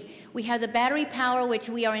eventually leave. We have the battery power, which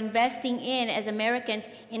we are investing in as Americans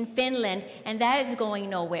in Finland, and that is going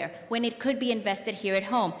nowhere when it could be invested here at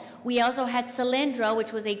home. We also had Solyndra,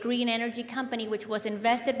 which was a green energy company, which was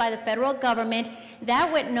invested by the federal government.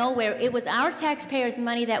 That went nowhere. It was our taxpayers'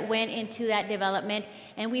 money that went into that development,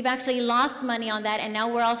 and we've actually lost money on that, and now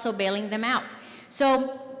we're also bailing them out.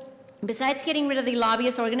 So besides getting rid of the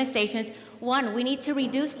lobbyist organizations, one, we need to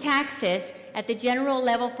reduce taxes at the general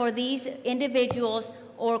level for these individuals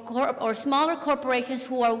or smaller corporations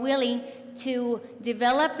who are willing to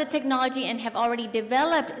develop the technology and have already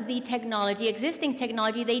developed the technology, existing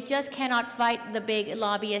technology. They just cannot fight the big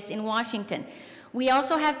lobbyists in Washington. We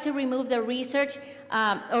also have to remove the research,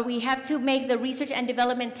 or we have to make the research and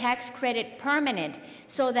development tax credit permanent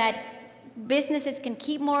so that businesses can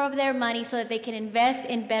keep more of their money so that they can invest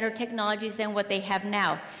in better technologies than what they have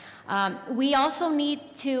now. We also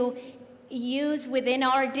need to use within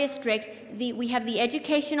our district, we have the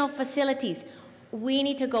educational facilities. We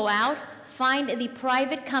need to go out, find the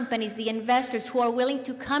private companies, the investors who are willing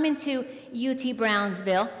to come into UT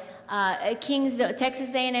Brownsville, Kingsville,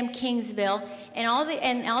 Texas A&M Kingsville, and all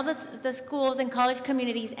the schools and college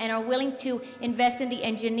communities, and are willing to invest in the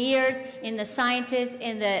engineers, in the scientists,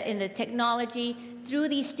 in the technology through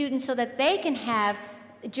these students so that they can have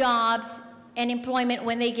jobs and employment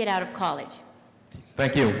when they get out of college.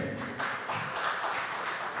 Thank you.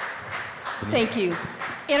 Thank you.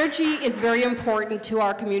 Energy is very important to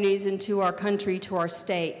our communities and to our country, to our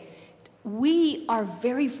state. We are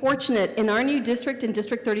very fortunate in our new district, in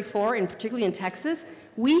District 34, and particularly in Texas.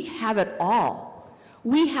 We have it all.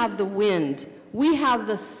 We have the wind, we have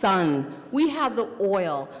the sun, we have the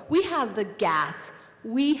oil, we have the gas,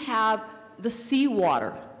 we have the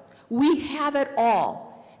seawater. We have it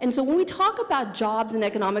all. And so when we talk about jobs and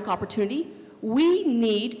economic opportunity, we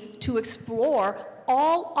need to explore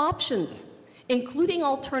all options, including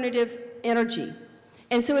alternative energy.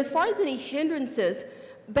 And so as far as any hindrances,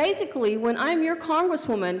 basically, when I'm your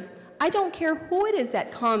congresswoman, I don't care who it is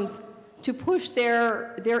that comes to push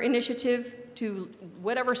their initiative to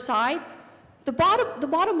whatever side. The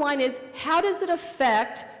bottom line is, how does it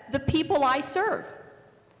affect the people I serve?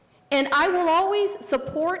 And I will always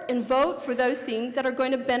support and vote for those things that are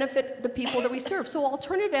going to benefit the people that we serve. So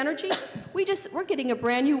alternative energy, we're getting a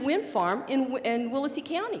brand new wind farm in Willacy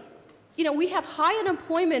County. You know, we have high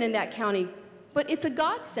unemployment in that county, but it's a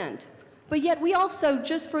godsend. But yet we also,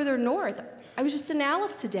 just further north, I was just in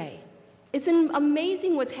Alice today. It's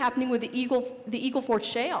amazing what's happening with the Eagle Ford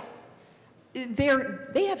Shale. They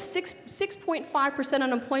have 6.5%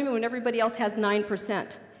 unemployment when everybody else has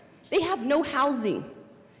 9%. They have no housing.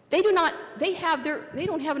 They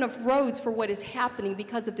don't have enough roads for what is happening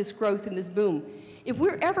because of this growth and this boom. If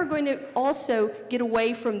we're ever going to also get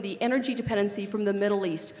away from the energy dependency from the Middle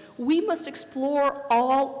East, we must explore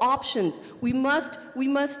all options. We must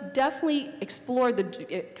definitely explore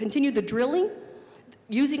continue the drilling,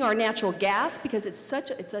 using our natural gas, because it's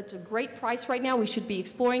such a great price right now. We should be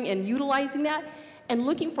exploring and utilizing that, and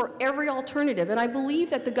looking for every alternative. And I believe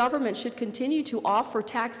that the government should continue to offer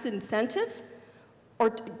tax incentives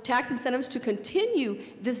to continue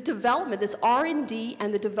this development, this R&D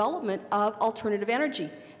and the development of alternative energy.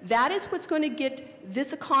 That is what's going to get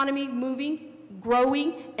this economy moving,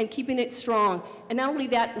 growing, and keeping it strong. And not only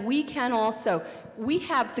that, we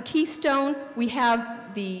have the Keystone, we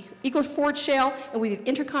have the Eagle Ford Shale, and we have the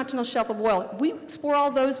Intercontinental Shelf of Oil. If we explore all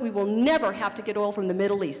those, we will never have to get oil from the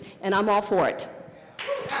Middle East, and I'm all for it.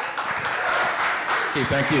 Okay,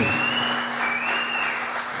 thank you.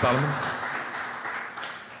 Solomon?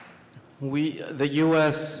 The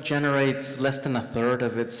U.S. generates less than 1/3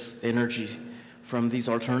 of its energy from these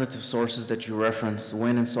alternative sources that you referenced,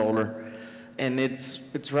 wind and solar. And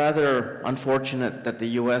it's rather unfortunate that the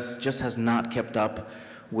U.S. just has not kept up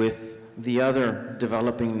with the other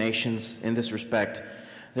developing nations in this respect.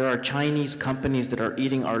 There are Chinese companies that are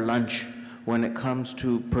eating our lunch when it comes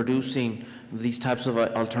to producing these types of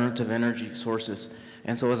alternative energy sources.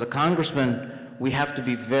 And so as a congressman, we have to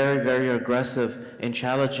be very, very aggressive in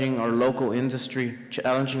challenging our local industry,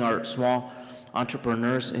 challenging our small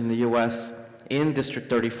entrepreneurs in the U.S. in District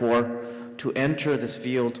 34 to enter this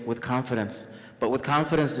field with confidence. But with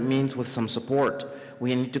confidence, it means with some support.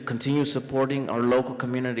 We need to continue supporting our local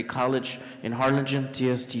community college in Harlingen,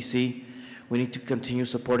 TSTC. We need to continue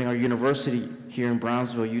supporting our university here in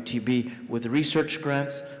Brownsville, UTB, with research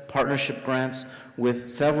grants, partnership grants, with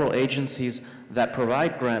several agencies that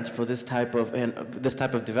provide grants for this type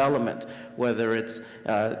of development, whether it's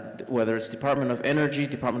Department of Energy,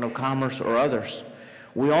 Department of Commerce, or others.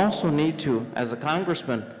 We also need to, as a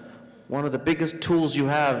congressman, one of the biggest tools you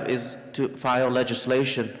have is to file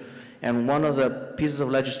legislation. And one of the pieces of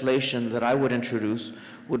legislation that I would introduce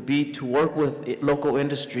would be to work with local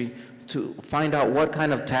industry to find out what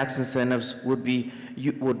kind of tax incentives would be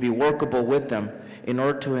workable with them in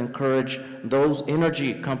order to encourage those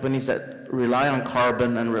energy companies that rely on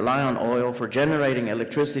carbon and rely on oil for generating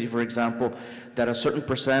electricity, for example, that a certain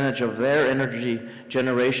percentage of their energy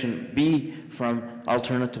generation be from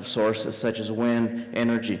alternative sources such as wind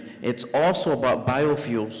energy. It's also about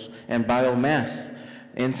biofuels and biomass.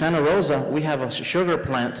 In Santa Rosa, we have a sugar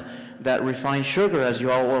plant that refines sugar, as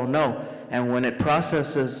you all well know, and when it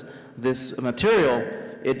processes this material,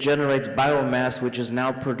 it generates biomass, which is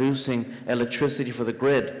now producing electricity for the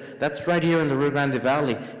grid. That's right here in the Rio Grande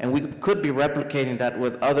Valley, and we could be replicating that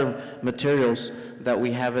with other materials that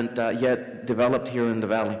we haven't yet developed here in the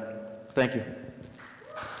valley. Thank you.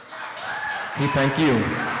 Hey, thank you.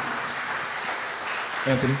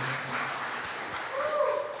 Anthony?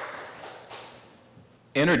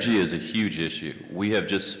 Energy is a huge issue. We have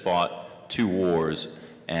just fought 2 wars,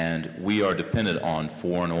 and we are dependent on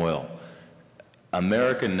foreign oil.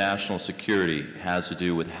 American national security has to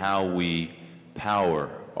do with how we power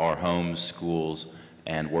our homes, schools,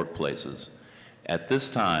 and workplaces. At this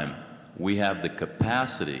time, we have the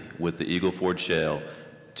capacity with the Eagle Ford Shale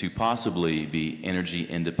to possibly be energy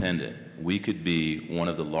independent. We could be one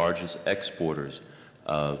of the largest exporters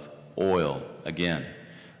of oil again.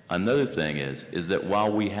 Another thing is that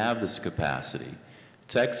while we have this capacity,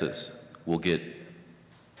 Texas will get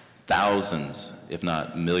thousands, if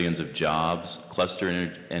not millions of jobs. Cluster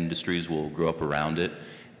industries will grow up around it,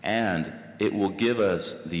 and it will give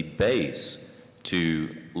us the base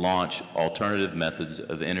to launch alternative methods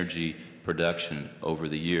of energy production over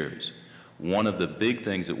the years. One of the big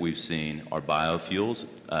things that we've seen are biofuels.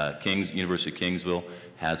 University of Kingsville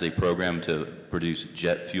has a program to produce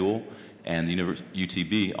jet fuel, and the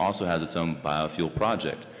UTB also has its own biofuel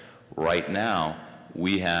project. Right now,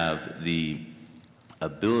 we have the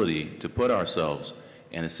ability to put ourselves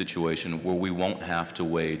in a situation where we won't have to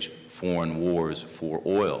wage foreign wars for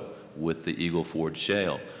oil with the Eagle Ford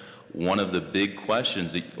Shale. One of the big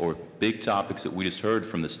questions or big topics that we just heard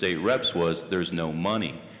from the state reps was there's no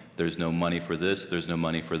money. There's no money for this, there's no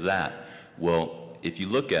money for that. Well, if you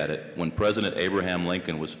look at it, when President Abraham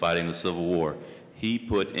Lincoln was fighting the Civil War, he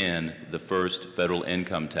put in the first federal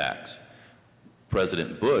income tax.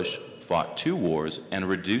 President Bush fought 2 wars and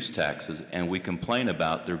reduced taxes, and we complain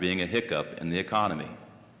about there being a hiccup in the economy,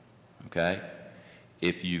 okay?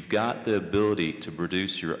 If you've got the ability to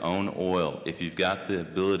produce your own oil, if you've got the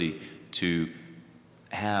ability to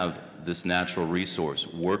have this natural resource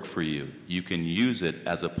work for you, you can use it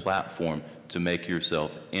as a platform to make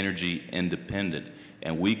yourself energy independent.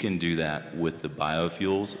 And we can do that with the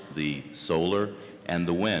biofuels, the solar, and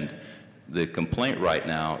the wind. The complaint right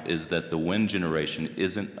now is that the wind generation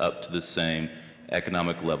isn't up to the same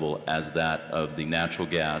economic level as that of the natural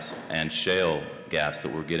gas and shale gas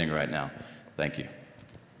that we're getting right now. Thank you.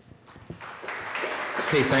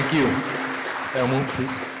 Okay, thank you. Elmo,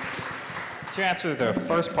 please. To answer the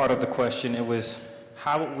first part of the question, it was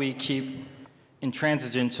how would we keep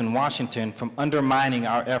intransigence in Washington from undermining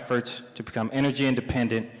our efforts to become energy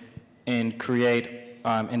independent and create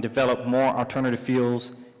and develop more alternative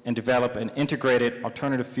fuels and develop an integrated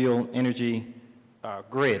alternative fuel energy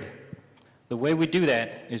grid. The way we do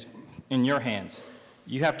that is in your hands.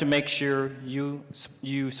 You have to make sure you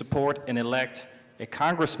support and elect a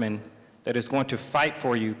congressman that is going to fight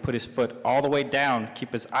for you, put his foot all the way down,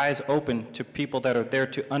 keep his eyes open to people that are there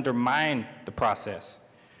to undermine the process.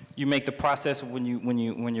 You make the process when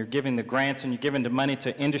you're giving the grants and you're giving the money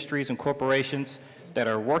to industries and corporations that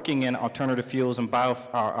are working in alternative fuels and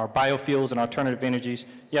biofuels and alternative energies.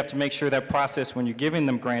 You have to make sure that process when you're giving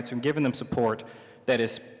them grants and giving them support that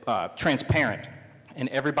is transparent and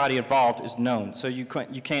everybody involved is known. So you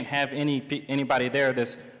can't have anybody there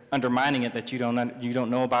that's undermining it that you don't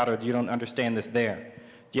know about or you don't understand that's there.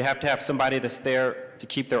 You have to have somebody that's there to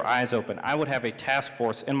keep their eyes open. I would have a task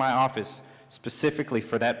force in my office specifically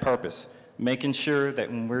for that purpose, making sure that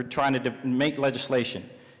when we're trying to make legislation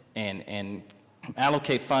and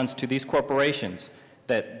allocate funds to these corporations,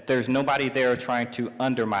 that there's nobody there trying to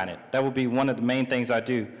undermine it. That would be one of the main things I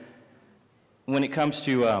do. When it comes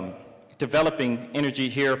to developing energy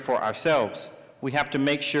here for ourselves, we have to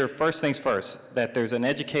make sure, first things first, that there's an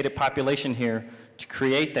educated population here to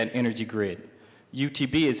create that energy grid.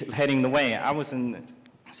 UTB is heading the way. I was in the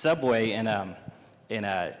subway in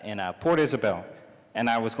Port Isabel, and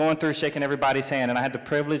I was going through shaking everybody's hand, and I had the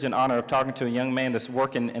privilege and honor of talking to a young man that's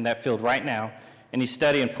working in that field right now, and he's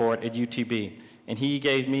studying for it at UTB. And he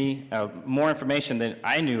gave me more information than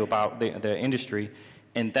I knew about the industry,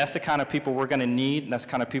 and that's the kind of people we're going to need, and that's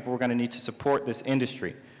the kind of people we're going to need to support this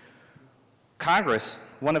industry. Congress,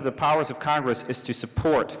 one of the powers of Congress is to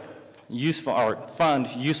support useful or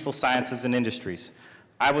fund useful sciences and industries.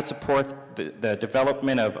 I would support the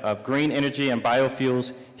development of green energy and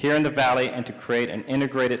biofuels here in the Valley and to create an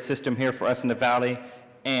integrated system here for us in the Valley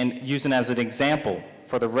and use it as an example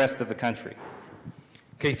for the rest of the country.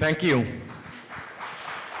 Okay, thank you.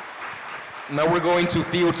 Now we're going to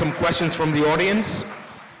field some questions from the audience.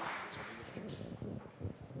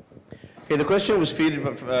 Okay, the question was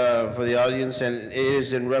fielded for the audience, and it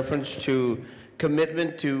is in reference to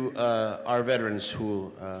commitment to our veterans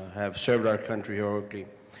who have served our country heroically.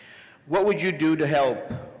 What would you do to help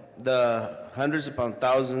the hundreds upon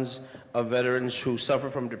thousands of veterans who suffer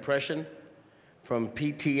from depression, from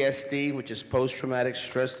PTSD, which is post-traumatic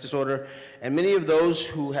stress disorder, and many of those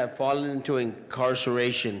who have fallen into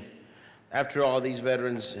incarceration? After all, these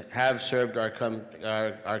veterans have served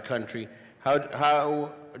our country.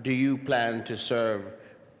 How do you plan to serve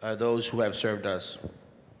those who have served us?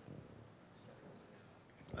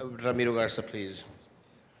 Ramiro Garza, please.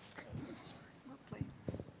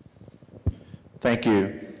 Thank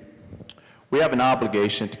you. We have an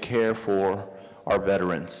obligation to care for our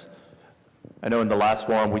veterans. I know in the last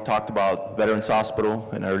forum we talked about Veterans Hospital,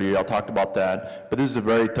 and earlier I talked about that, but this is a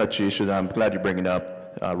very touchy issue that I'm glad you're bringing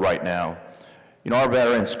up right now. You know, our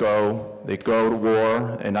veterans they go to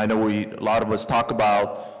war, and I know a lot of us talk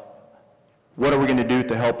about what are we going to do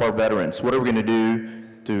to help our veterans? What are we going to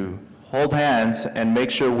do to hold hands and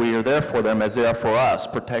make sure we are there for them as they are for us,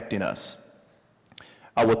 protecting us?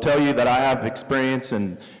 I will tell you that I have experience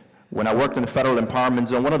when I worked in the Federal Empowerment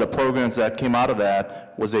Zone, one of the programs that came out of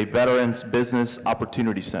that was a Veterans Business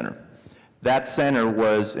Opportunity Center. That center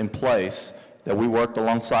was in place that we worked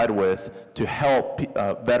alongside with to help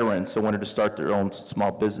veterans that wanted to start their own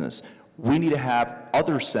small business. We need to have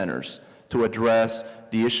other centers to address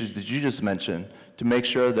the issues that you just mentioned to make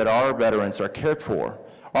sure that our veterans are cared for.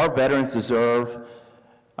 Our veterans deserve,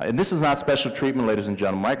 and this is not special treatment, ladies and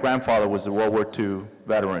gentlemen. My grandfather was a World War II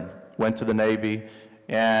veteran, went to the Navy,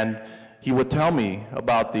 and he would tell me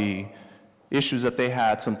about the issues that they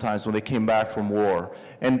had sometimes when they came back from war.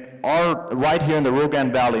 And right here in the Rio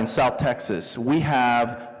Grande Valley in South Texas, we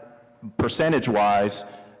have, percentage-wise,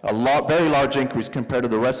 a very large increase compared to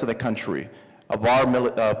the rest of the country of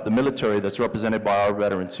the military that's represented by our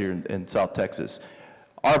veterans here in South Texas.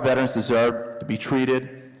 Our veterans deserve to be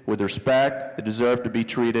treated with respect. They deserve to be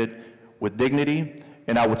treated with dignity,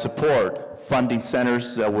 and I would support funding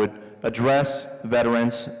centers that would address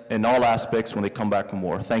veterans in all aspects when they come back from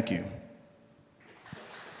war. Thank you.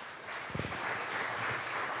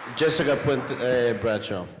 Jessica Puente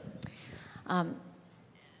Bradshaw.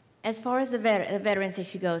 As far as the veterans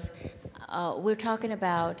issue goes, we're talking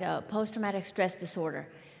about post-traumatic stress disorder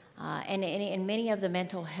and many of the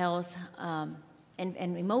mental health and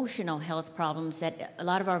emotional health problems that a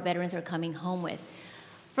lot of our veterans are coming home with.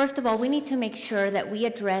 First of all, we need to make sure that we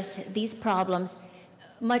address these problems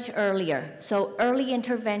much earlier. So early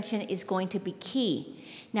intervention is going to be key.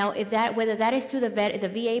 Now, whether that is through the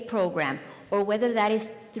VA program or whether that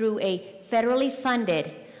is through a federally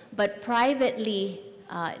funded but privately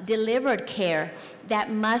delivered care,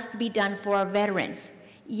 that must be done for our veterans,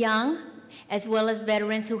 young as well as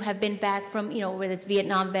veterans who have been back from, whether it's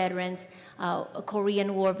Vietnam veterans,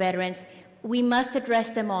 Korean War veterans. We must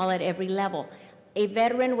address them all at every level. A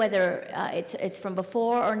veteran, whether it's from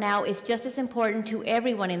before or now, is just as important to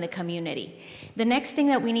everyone in the community. The next thing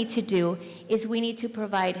that we need to do is we need to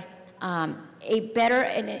provide an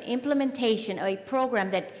implementation of a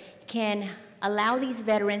program that can allow these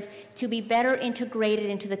veterans to be better integrated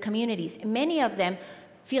into the communities. Many of them,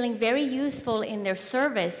 feeling very useful in their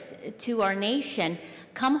service to our nation,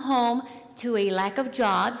 come home to a lack of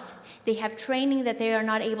jobs. They have training that they are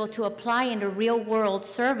not able to apply into real-world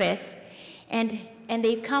service. And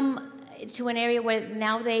they come to an area where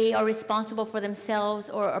now they are responsible for themselves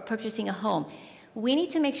or are purchasing a home. We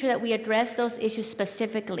need to make sure that we address those issues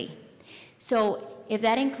specifically. So if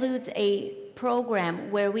that includes a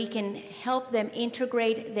program where we can help them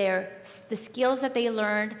integrate the skills that they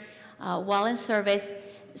learned while in service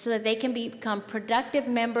so that they can become productive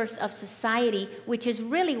members of society, which is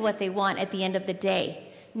really what they want at the end of the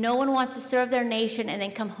day. No one wants to serve their nation and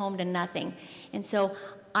then come home to nothing. And so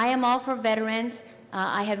I am all for veterans.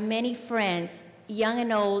 I have many friends, young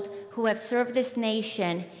and old, who have served this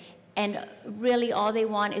nation, and really all they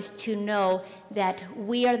want is to know that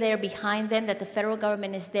we are there behind them, that the federal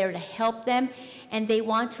government is there to help them, and they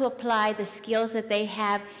want to apply the skills that they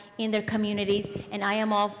have in their communities, and I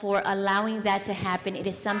am all for allowing that to happen. It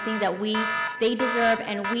is something that they deserve,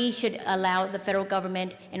 and we should allow the federal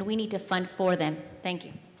government, and we need to fund for them. Thank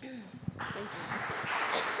you.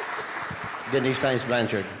 Denise Sainz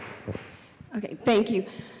Blanchard. Okay, thank you.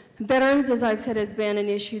 Veterans, as I've said, has been an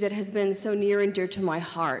issue that has been so near and dear to my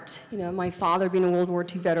heart. You know, my father being a World War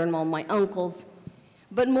II veteran, all my uncles.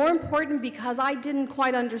 But more important, because I didn't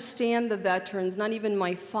quite understand the veterans, not even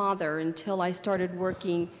my father, until I started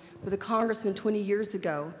working with a congressman 20 years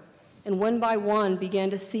ago, and one by one began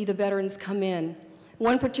to see the veterans come in.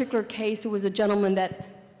 One particular case, there was a gentleman that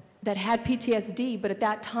had PTSD, but at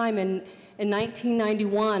that time in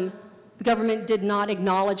 1991, the government did not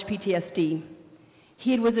acknowledge PTSD.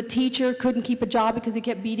 He was a teacher, couldn't keep a job because he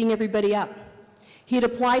kept beating everybody up. He had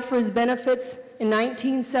applied for his benefits in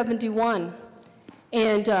 1971,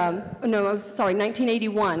 and,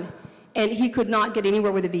 1981, and he could not get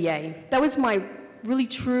anywhere with the VA. That was my really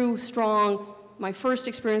true, strong, my first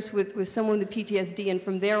experience with someone with PTSD, and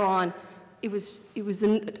from there on,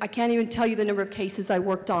 I can't even tell you the number of cases I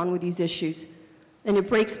worked on with these issues, and it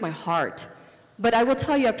breaks my heart. But I will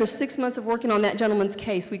tell you, after 6 months of working on that gentleman's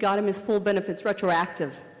case, we got him his full benefits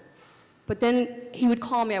retroactive. But then he would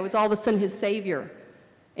call me. I was all of a sudden his savior.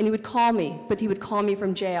 And he would call me, but he would call me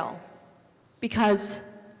from jail.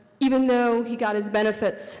 Because even though he got his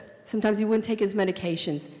benefits, sometimes he wouldn't take his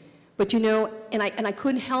medications. But you know, and I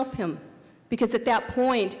couldn't help him. Because at that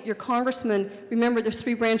point, your congressman, remember there's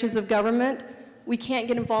 3 branches of government. We can't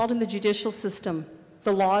get involved in the judicial system.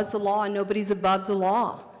 The law is the law and nobody's above the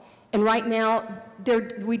law. And right now,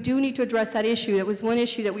 we do need to address that issue. That was one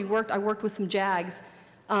issue that I worked with some JAGs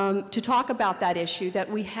to talk about that issue, that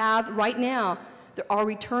we have right now, there are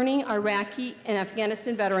returning Iraqi and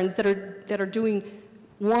Afghanistan veterans that are doing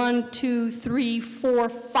 1, 2, 3, 4,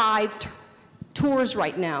 5 tours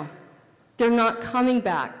right now. They're not coming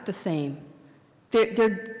back the same.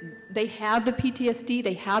 They have the PTSD,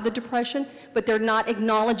 they have the depression, but they're not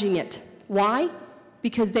acknowledging it. Why?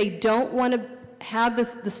 Because they don't want to have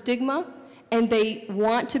the stigma, and they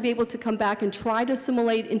want to be able to come back and try to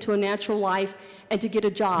assimilate into a natural life and to get a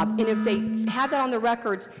job. And if they have that on their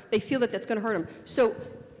records, they feel that that's going to hurt them. So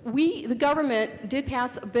the government did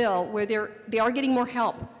pass a bill where they are getting more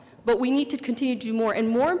help, but we need to continue to do more. And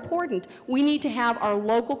more important, we need to have our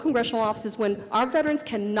local congressional offices, when our veterans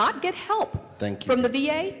cannot get help from the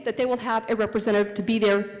VA, that they will have a representative to be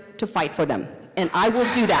there to fight for them. And I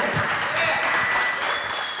will do that.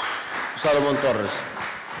 Solomon Torres.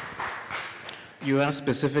 You asked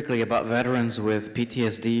specifically about veterans with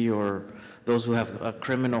PTSD or those who have a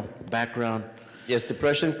criminal background. Yes,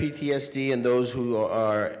 depression, PTSD, and those who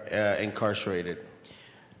are incarcerated.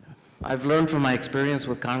 I've learned from my experience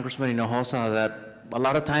with Congressman Hinojosa that a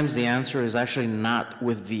lot of times the answer is actually not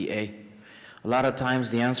with VA. A lot of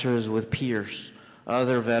times the answer is with peers,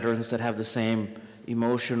 other veterans that have the same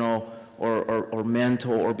emotional or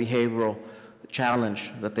mental or behavioral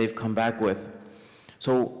challenge that they've come back with.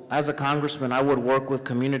 So as a congressman, I would work with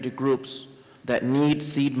community groups that need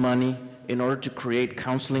seed money in order to create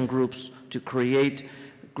counseling groups, to create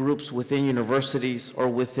groups within universities or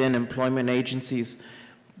within employment agencies,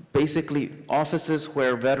 basically offices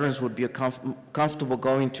where veterans would be comfortable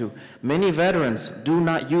going to. Many veterans do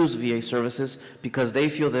not use VA services because they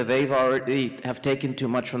feel that they've already have taken too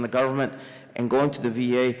much from the government, and going to the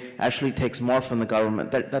VA actually takes more from the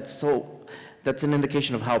government. That's an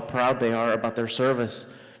indication of how proud they are about their service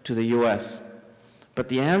to the U.S. But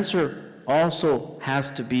the answer also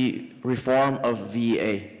has to be reform of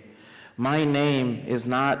VA. My name is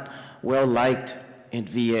not well liked in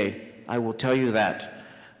VA. I will tell you that.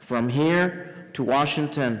 From here to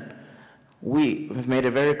Washington, we have made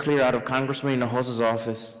it very clear out of Congressman Hinojosa's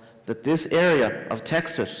office that this area of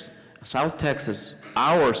Texas, South Texas,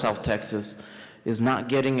 our South Texas, is not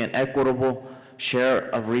getting an equitable share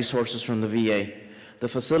of resources from the VA. The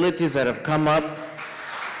facilities that have come up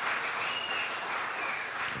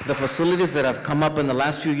in the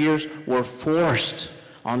last few years were forced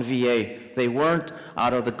on VA. They weren't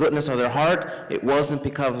out of the goodness of their heart. It wasn't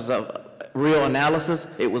because of real analysis.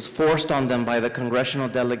 It was forced on them by the congressional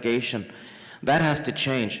delegation. That has to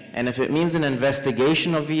change. And if it means an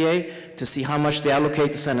investigation of VA to see how much they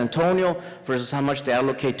allocate to San Antonio versus how much they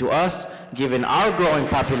allocate to us, given our growing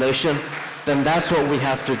population, then that's what we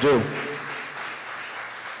have to do.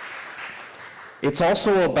 It's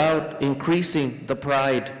also about increasing the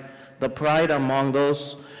pride among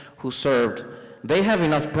those who served. They have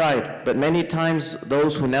enough pride, but many times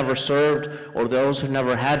those who never served or those who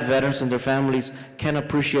never had veterans in their families can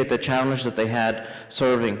appreciate the challenge that they had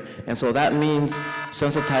serving. And so that means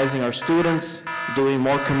sensitizing our students, doing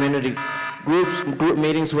more community group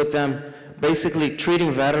meetings with them, basically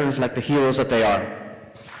treating veterans like the heroes that they are.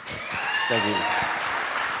 Thank you.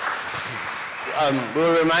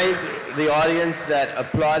 We'll remind the audience that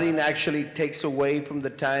applauding actually takes away from the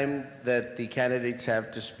time that the candidates have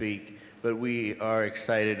to speak, but we are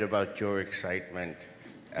excited about your excitement.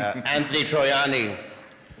 Anthony Troiani.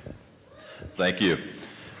 Thank you.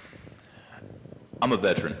 I'm a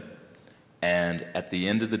veteran, and at the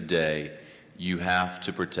end of the day, you have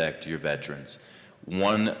to protect your veterans.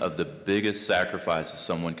 One of the biggest sacrifices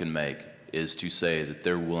someone can make is to say that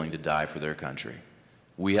they're willing to die for their country.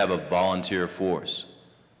 We have a volunteer force.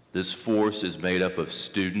 This force is made up of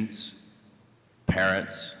students,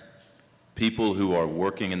 parents, people who are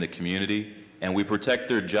working in the community, and we protect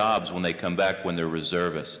their jobs when they come back when they're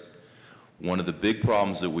reservists. One of the big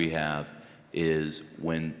problems that we have is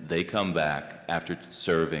when they come back after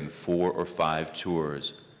serving 4 or 5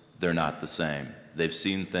 tours, they're not the same. They've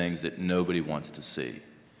seen things that nobody wants to see.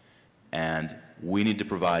 And we need to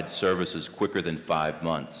provide services quicker than 5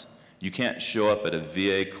 months. You can't show up at a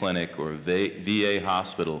VA clinic or a VA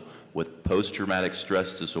hospital with post-traumatic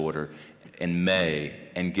stress disorder in May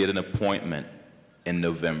and get an appointment in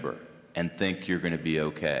November and think you're going to be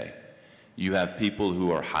okay. You have people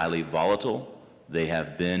who are highly volatile. They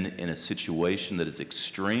have been in a situation that is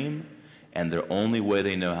extreme, and the only way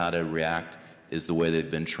they know how to react is the way they've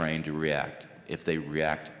been trained to react. If they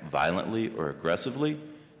react violently or aggressively,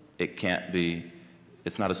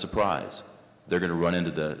 it's not a surprise. They're going to run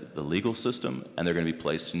into the legal system, and they're going to be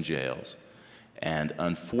placed in jails. And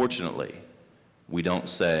unfortunately, we don't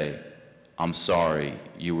say, I'm sorry,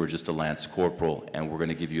 you were just a Lance Corporal, and we're going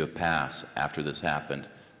to give you a pass after this happened.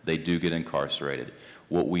 They do get incarcerated.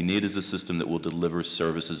 What we need is a system that will deliver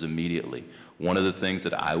services immediately. One of the things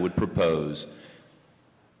that I would propose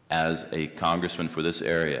as a congressman for this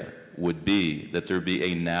area would be that there be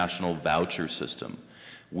a national voucher system.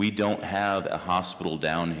 We don't have a hospital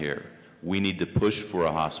down here. We need to push for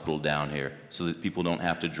a hospital down here so that people don't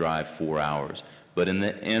have to drive 4 hours. But in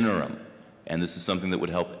the interim, and this is something that would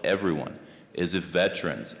help everyone, is if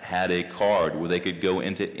veterans had a card where they could go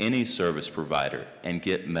into any service provider and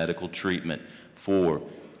get medical treatment for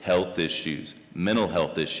health issues, mental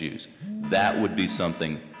health issues. That would be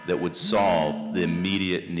something that would solve the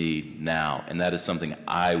immediate need now, and that is something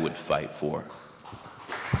I would fight for.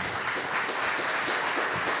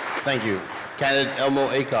 Thank you. Candidate Elmo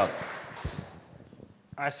Acock.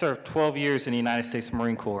 I served 12 years in the United States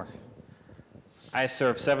Marine Corps. I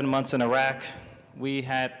served 7 months in Iraq. We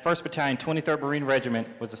had 1st Battalion, 23rd Marine Regiment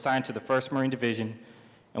was assigned to the 1st Marine Division,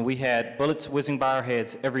 and we had bullets whizzing by our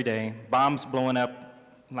heads every day, bombs blowing up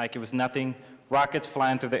like it was nothing, rockets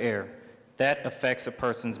flying through the air. That affects a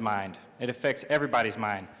person's mind. It affects everybody's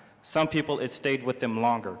mind. Some people, it stayed with them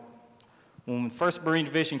longer. When 1st Marine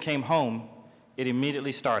Division came home, it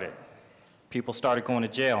immediately started. People started going to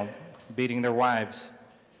jail, beating their wives,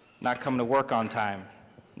 not coming to work on time,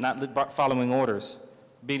 not following orders,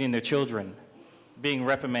 beating their children, being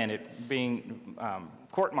reprimanded, being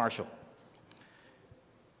court-martialed.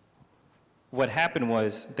 What happened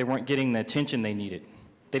was they weren't getting the attention they needed.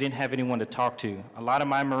 They didn't have anyone to talk to. A lot of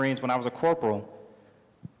my Marines, when I was a corporal,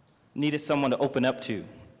 needed someone to open up to.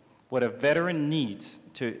 What a veteran needs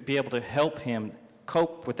to be able to help him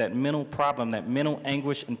cope with that mental problem, that mental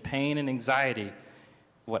anguish and pain and anxiety.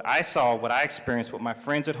 What I saw, what I experienced with my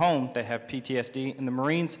friends at home that have PTSD, and the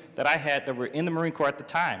Marines that I had that were in the Marine Corps at the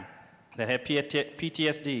time that had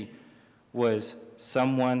PTSD, was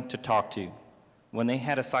someone to talk to. When they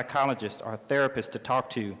had a psychologist or a therapist to talk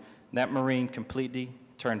to, that Marine completely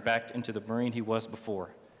turned back into the Marine he was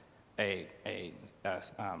before. A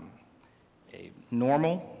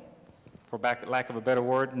normal, for lack of a better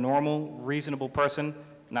word, normal, reasonable person,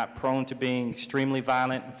 not prone to being extremely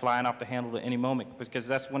violent and flying off the handle at any moment, because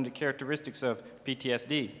that's one of the characteristics of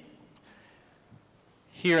PTSD.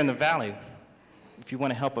 Here in the Valley, if you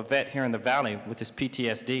want to help a vet here in the Valley with his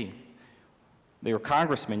PTSD, your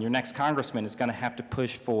congressman, your next congressman is going to have to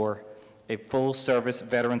push for a full-service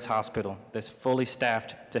veterans hospital that's fully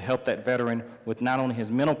staffed to help that veteran with not only his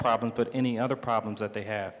mental problems, but any other problems that they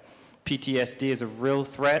have. PTSD is a real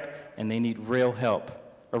threat, and they need real help.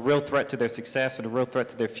 A real threat to their success and a real threat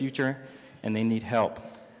to their future, and they need help.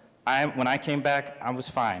 When I came back, I was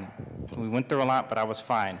fine. We went through a lot, but I was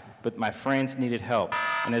fine. But my friends needed help.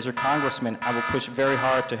 And as your congressman, I will push very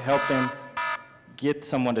hard to help them get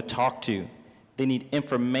someone to talk to. They need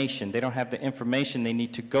information. They don't have the information they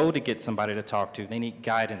need to go to get somebody to talk to. They need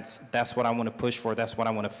guidance. That's what I want to push for. That's what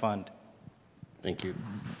I want to fund. Thank you.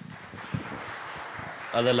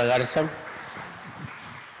 Adela Garza.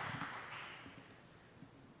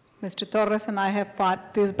 Mr. Torres and I have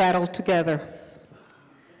fought this battle together.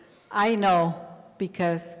 I know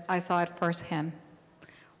because I saw it firsthand.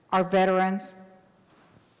 Our veterans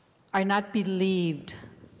are not believed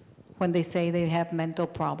when they say they have mental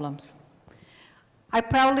problems. I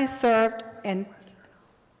proudly served in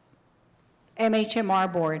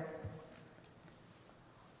MHMR board.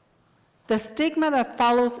 The stigma that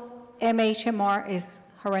follows MHMR is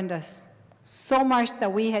horrendous. So much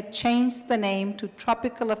that we had changed the name to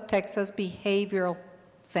Tropical of Texas Behavioral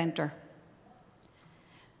Center.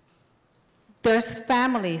 There's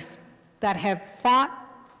families that have fought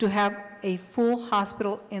to have a full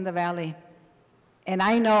hospital in the valley. And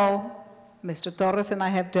I know Mr. Torres and I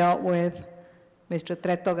have dealt with Mr.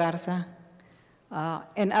 Treto Garza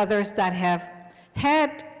and others that have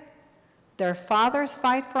had their fathers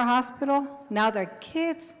fight for a hospital. Now their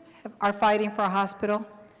kids are fighting for a hospital.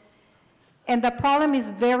 And the problem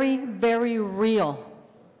is very, very real.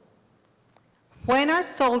 When our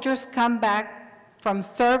soldiers come back from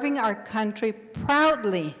serving our country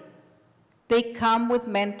proudly, they come with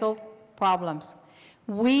mental problems.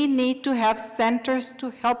 We need to have centers to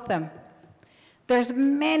help them. There's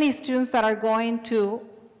many students that are going to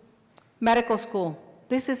medical school.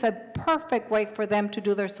 This is a perfect way for them to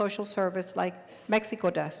do their social service like Mexico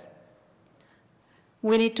does.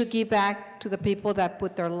 We need to give back to the people that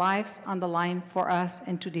put their lives on the line for us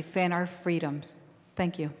and to defend our freedoms.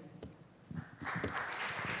 Thank you.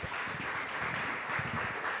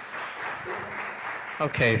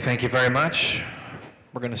 Okay, thank you very much.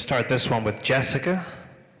 We're going to start this one with Jessica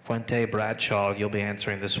Fuente Bradshaw. You'll be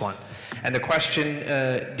answering this one. And the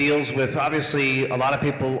question deals with, obviously, a lot of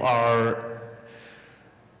people are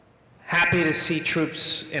happy to see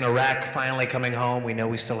troops in Iraq finally coming home. We know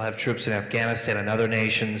we still have troops in Afghanistan and other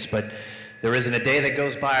nations, but there isn't a day that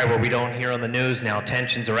goes by where we don't hear on the news now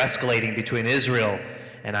tensions are escalating between Israel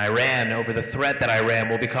and Iran over the threat that Iran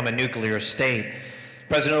will become a nuclear state.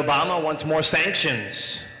 President Obama wants more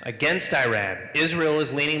sanctions against Iran. Israel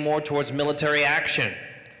is leaning more towards military action.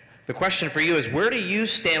 The question for you is, where do you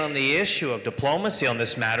stand on the issue of diplomacy on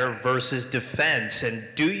this matter versus defense? And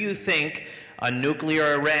do you think a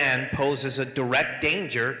nuclear Iran poses a direct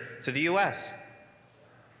danger to the U.S.?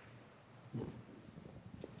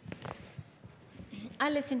 I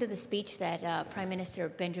listened to the speech that Prime Minister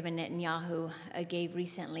Benjamin Netanyahu gave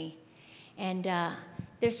recently, and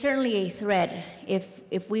there's certainly a threat.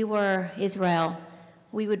 If we were Israel,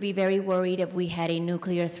 we would be very worried if we had a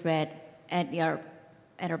nuclear threat at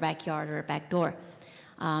our backyard or our back door.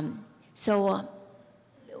 So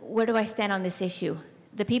where do I stand on this issue?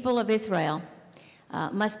 The people of Israel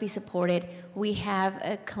must be supported. We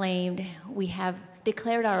have claimed, we have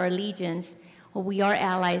declared our allegiance, or we are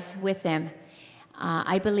allies with them.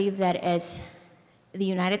 I believe that as the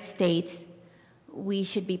United States, we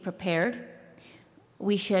should be prepared.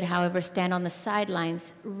 We should, however, stand on the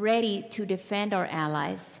sidelines, ready to defend our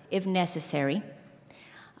allies if necessary.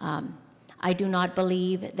 I do not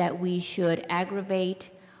believe that we should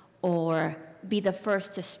aggravate or be the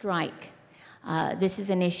first to strike. This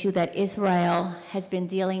is an issue that Israel has been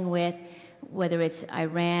dealing with, whether it's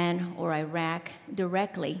Iran or Iraq,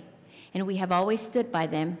 directly. And we have always stood by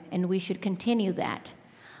them, and we should continue that.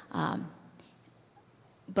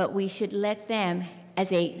 But we should let them,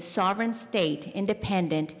 as a sovereign state,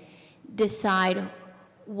 independent, decide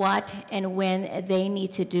what and when they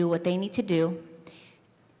need to do what they need to do.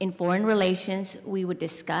 In foreign relations, we would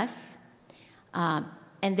discuss. And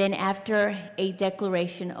then after a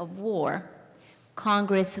declaration of war,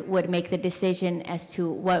 Congress would make the decision as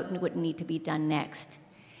to what would need to be done next.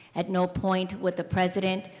 At no point would the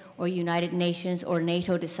President or United Nations or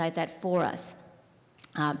NATO decide that for us.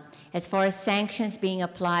 As far as sanctions being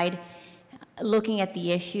applied, looking at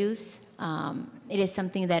the issues, it is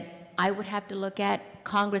something that I would have to look at,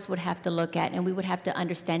 Congress would have to look at, and we would have to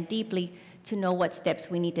understand deeply to know what steps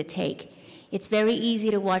we need to take. It's very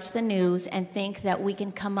easy to watch the news and think that we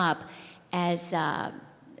can come up as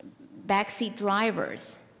backseat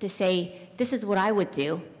drivers to say, this is what I would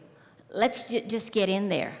do. Let's just get in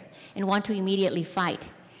there and want to immediately fight.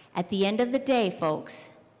 At the end of the day, folks,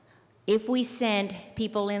 if we send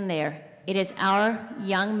people in there, it is our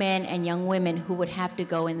young men and young women who would have to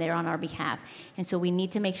go in there on our behalf. And so we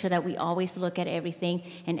need to make sure that we always look at everything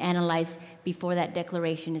and analyze before that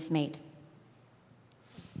declaration is made.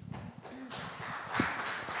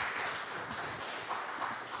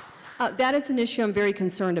 That is an issue I'm very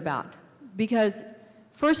concerned about because,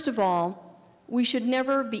 first of all, we should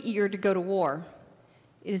never be eager to go to war.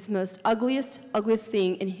 It is the most ugliest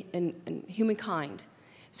thing in humankind.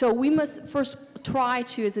 So we must first try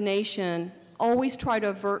to, as a nation, always try to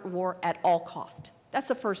avert war at all cost. That's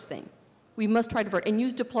the first thing. We must try to avert and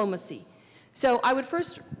use diplomacy. So I would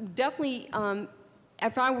first definitely,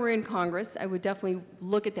 if I were in Congress, I would definitely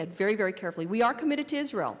look at that very, very carefully. We are committed to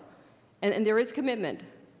Israel, and there is commitment.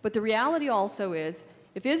 But the reality also is,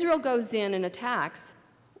 if Israel goes in and attacks,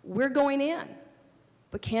 we're going in.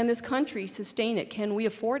 But can this country sustain it? Can we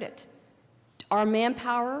afford it? Our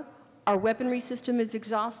manpower, our weaponry system is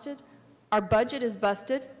exhausted. Our budget is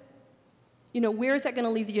busted. You know, where is that going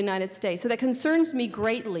to leave the United States? So that concerns me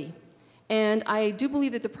greatly. And I do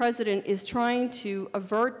believe that the President is trying to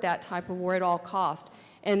avert that type of war at all cost.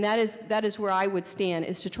 And that is where I would stand,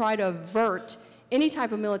 is to try to avert any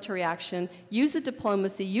type of military action, use the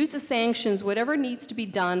diplomacy, use the sanctions, whatever needs to be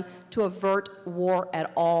done to avert war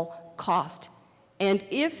at all cost. And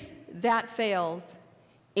if that fails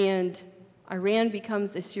and Iran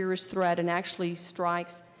becomes a serious threat and actually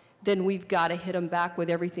strikes, then we've got to hit them back with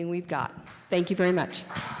everything we've got. Thank you very much.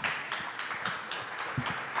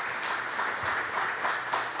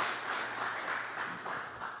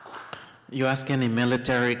 You ask any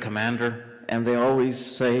military commander, and they always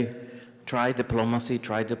say, try diplomacy,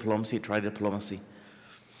 try diplomacy, try diplomacy.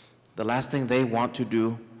 The last thing they want to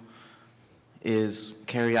do is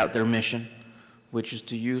carry out their mission, which is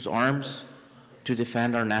to use arms to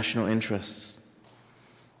defend our national interests.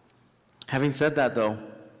 Having said that, though,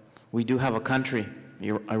 we do have a country,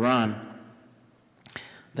 Iran,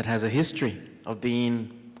 that has a history of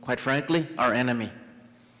being, quite frankly, our enemy.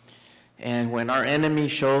 And when our enemy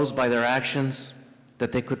shows by their actions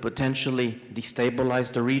that they could potentially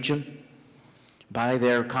destabilize the region by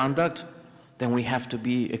their conduct, then we have to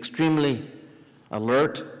be extremely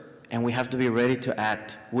alert and we have to be ready to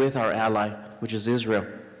act with our ally, which is Israel.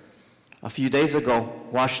 A few days ago,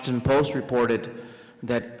 Washington Post reported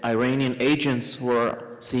that Iranian agents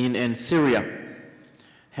were seen in Syria,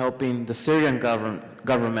 helping the Syrian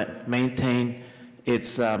government maintain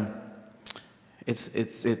its power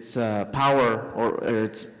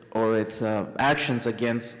or its actions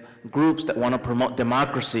against groups that want to promote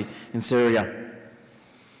democracy in Syria.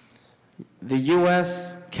 The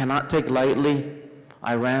U.S. cannot take lightly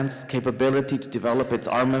Iran's capability to develop its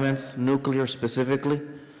armaments, nuclear specifically.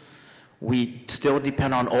 We still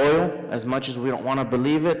depend on oil, as much as we don't want to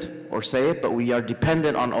believe it or say it, but we are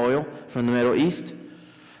dependent on oil from the Middle East.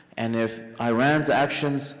 And if Iran's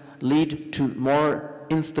actions lead to more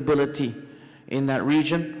instability in that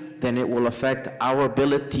region, then it will affect our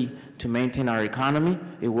ability to maintain our economy.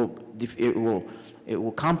 It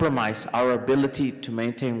will compromise our ability to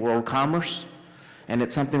maintain world commerce, and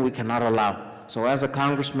it's something we cannot allow. So as a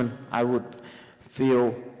congressman, I would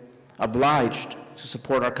feel obliged to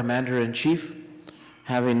support our commander-in-chief,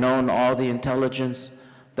 having known all the intelligence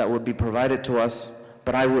that would be provided to us,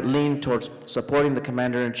 but I would lean towards supporting the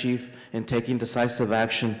commander-in-chief in taking decisive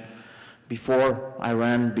action before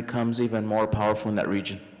Iran becomes even more powerful in that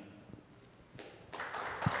region.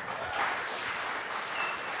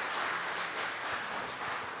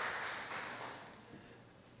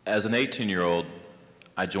 As an 18-year-old,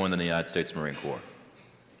 I joined the United States Marine Corps.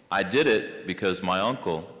 I did it because my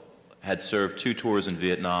uncle had served 2 tours in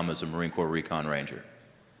Vietnam as a Marine Corps Recon Ranger.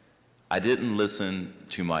 I didn't listen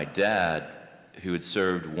to my dad, who had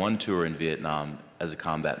served 1 tour in Vietnam as a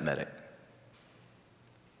combat medic.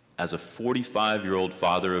 As a 45-year-old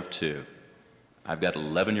father of 2, I've got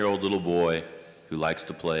an 11-year-old little boy who likes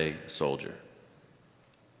to play soldier.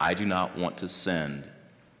 I do not want to send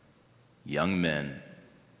young men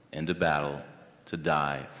into battle to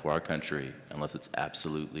die for our country unless it's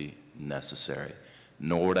absolutely necessary.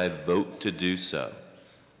 Nor would I vote to do so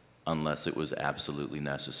unless it was absolutely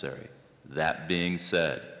necessary. That being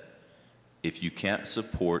said, if you can't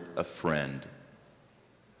support a friend,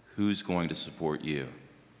 who's going to support you?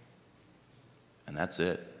 And that's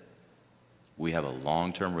it. We have a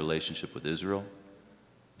long-term relationship with Israel.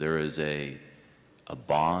 There is a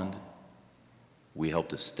bond. We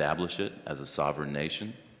helped establish it as a sovereign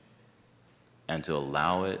nation. And to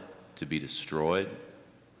allow it to be destroyed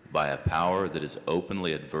by a power that is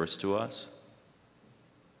openly adverse to us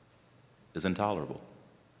is intolerable.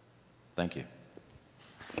 Thank you.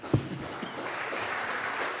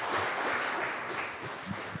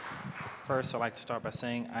 First, I'd like to start by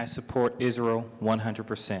saying I support Israel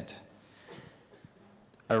 100%.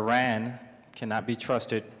 Iran cannot be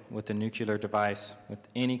trusted with a nuclear device, with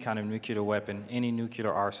any kind of nuclear weapon, any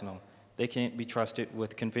nuclear arsenal. They can't be trusted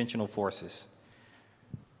with conventional forces.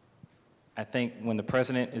 I think when the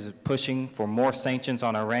president is pushing for more sanctions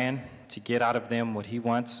on Iran to get out of them what he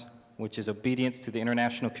wants, which is obedience to the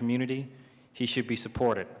international community, he should be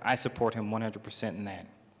supported. I support him 100% in that.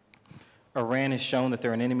 Iran has shown that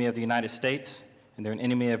they're an enemy of the United States, and they're an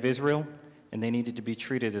enemy of Israel, and they needed to be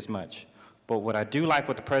treated as much. But what I do like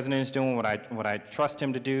what the president is doing, what I trust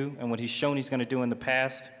him to do, and what he's shown he's going to do in the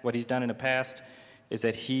past, what he's done in the past, is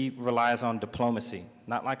that he relies on diplomacy,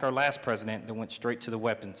 not like our last president that went straight to the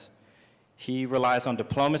weapons. He relies on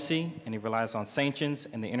diplomacy, and he relies on sanctions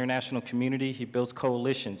and the international community. He builds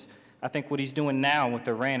coalitions. I think what he's doing now with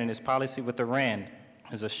Iran and his policy with Iran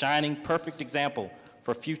is a shining, perfect example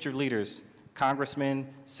for future leaders, congressmen,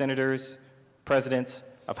 senators, presidents,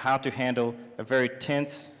 of how to handle a very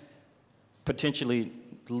tense, potentially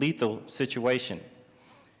lethal situation.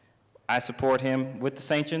 I support him with the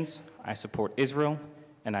sanctions. I support Israel,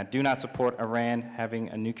 and I do not support Iran having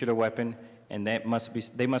a nuclear weapon, and they must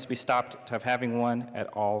be stopped to having one at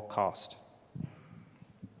all cost.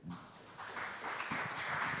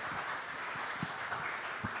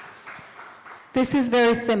 This is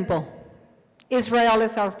very simple. Israel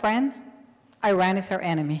is our friend, Iran is our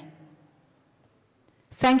enemy.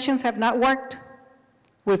 Sanctions have not worked.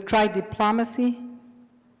 We've tried diplomacy,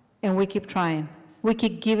 and we keep trying. We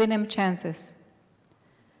keep giving them chances.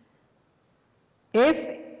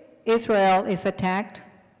 If Israel is attacked,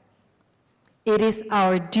 it is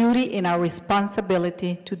our duty and our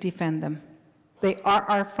responsibility to defend them. They are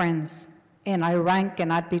our friends, and Iran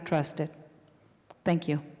cannot be trusted. Thank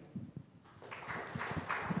you.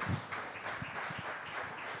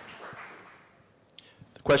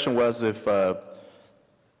 The question was if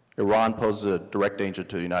Iran poses a direct danger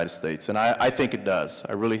to the United States, and I think it does.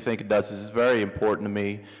 I really think it does. This is very important to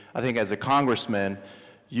me. I think as a congressman,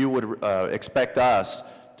 you would expect us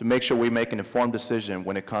to make sure we make an informed decision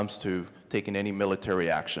when it comes to taking any military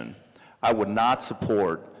action. I would not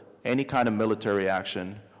support any kind of military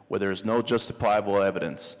action where there is no justifiable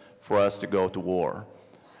evidence for us to go to war.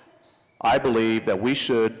 I believe that we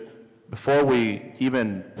should, before we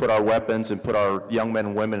even put our weapons and put our young men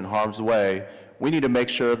and women in harm's way, we need to make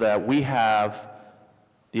sure that we have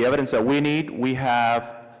the evidence that we need. We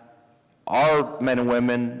have our men and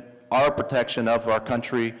women, our protection of our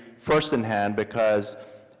country first in hand, because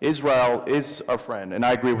Israel is our friend, and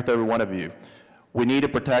I agree with every one of you. We need to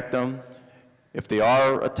protect them. If they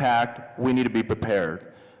are attacked, we need to be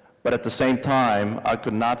prepared. But at the same time, I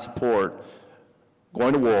could not support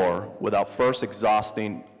going to war without first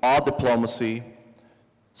exhausting all diplomacy,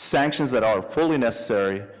 sanctions that are fully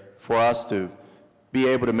necessary for us to be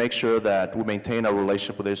able to make sure that we maintain our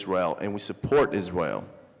relationship with Israel and we support Israel.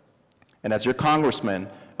 And as your congressman,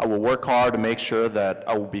 I will work hard to make sure that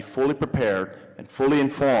I will be fully prepared and fully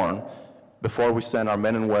informed before we send our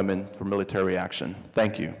men and women for military action.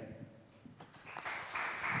 Thank you.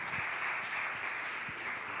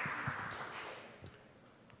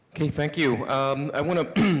 Okay, thank you. I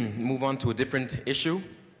want to move on to a different issue,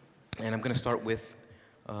 and I'm going to start with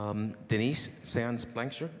Denise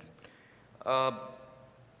Sands-Blanchard. The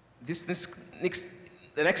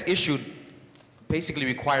next issue basically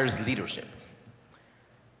requires leadership.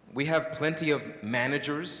 We have plenty of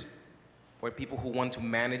managers, or people who want to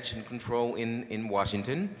manage and control in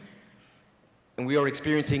Washington, and we are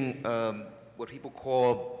experiencing what people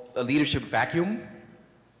call a leadership vacuum.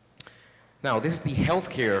 Now, this is the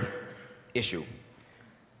healthcare issue.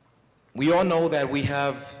 We all know that we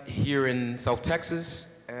have here in South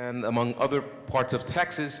Texas and among other parts of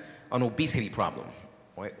Texas an obesity problem,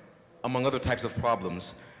 right? Among other types of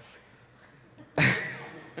problems.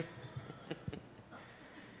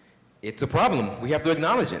 It's a problem. We have to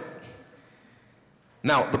acknowledge it.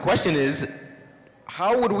 Now, the question is,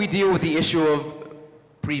 how would we deal with the issue of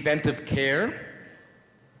preventive care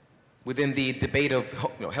within the debate of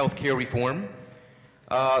healthcare reform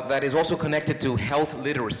that is also connected to health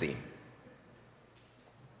literacy?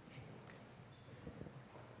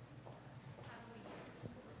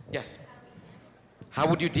 Yes. How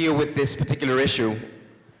would you deal with this particular issue?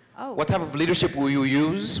 Oh. What type of leadership will you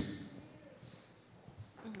use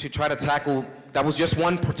to try to tackle, that was just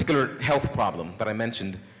one particular health problem that I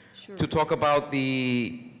mentioned, Sure. to talk about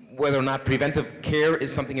whether or not preventive care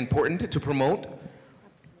is something important to promote,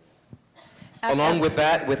 along with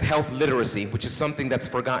that, with health literacy, which is something that's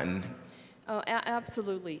forgotten. Oh,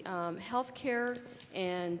 absolutely. Healthcare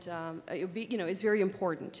and is very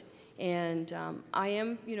important. And I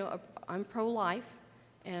am, I'm pro-life,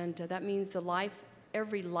 and that means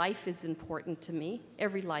every life is important to me,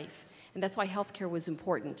 every life. And that's why healthcare was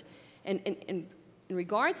important. And in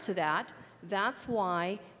regards to that, that's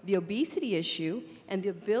why the obesity issue and the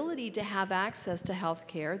ability to have access to health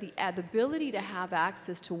care, the ability to have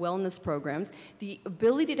access to wellness programs, the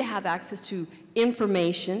ability to have access to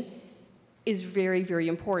information is very, very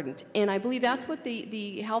important. And I believe that's what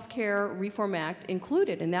the Healthcare Reform Act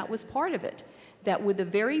included, and that was part of it. That with a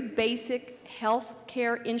very basic health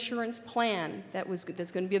care insurance plan that's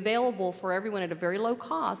going to be available for everyone at a very low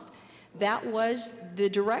cost, that was the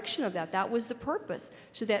direction of that. That was the purpose,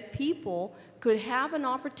 so that people could have an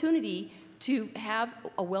opportunity to have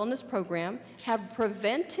a wellness program, have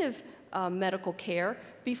preventive medical care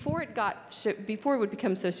before it would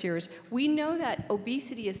become so serious. We know that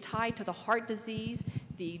obesity is tied to the heart disease,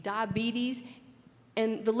 the diabetes,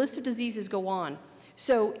 and the list of diseases go on.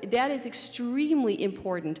 So that is extremely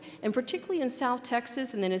important, and particularly in South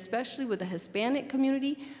Texas, and then especially with the Hispanic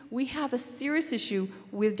community, we have a serious issue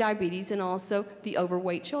with diabetes and also the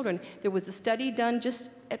overweight children. There was a study done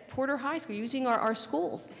just at Porter High School using our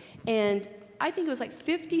schools, and I think it was like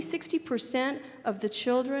 50–60% of the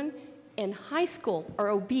children in high school are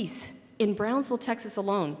obese in Brownsville, Texas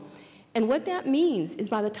alone. And what that means is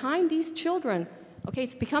by the time these children, okay,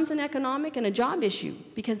 it becomes an economic and a job issue,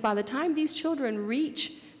 because by the time these children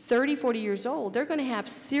reach 30–40 years old, they're going to have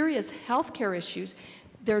serious health care issues.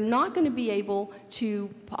 They're not going to be able to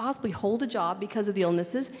possibly hold a job because of the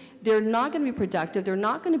illnesses. They're not going to be productive. They're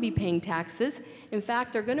not going to be paying taxes. In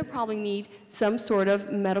fact, they're going to probably need some sort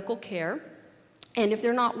of medical care. And if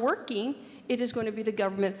they're not working, it is going to be the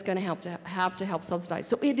government that's going to have to help subsidize.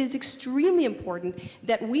 So it is extremely important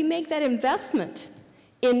that we make that investment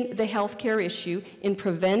in the health care issue, in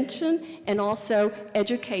prevention, and also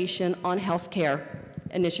education on health care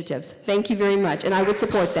initiatives. Thank you very much, and I would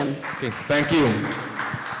support them. Okay, thank you.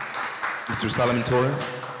 Mr. Solomon Torres.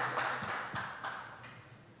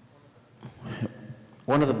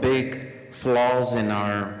 One of the big flaws in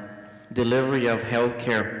our delivery of health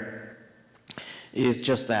care is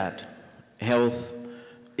just that, health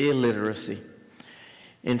illiteracy.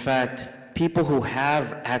 In fact, people who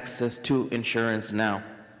have access to insurance now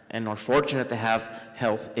and are fortunate to have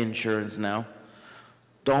health insurance now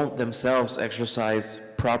don't themselves exercise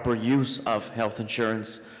proper use of health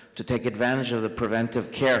insurance to take advantage of the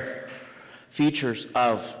preventive care features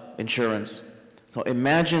of insurance. So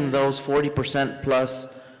imagine those 40%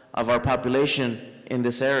 plus of our population in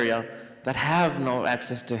this area that have no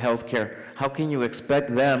access to health care. How can you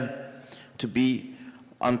expect them to be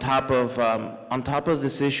on top of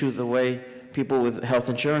this issue the way people with health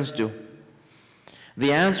insurance do?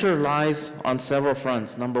 The answer lies on several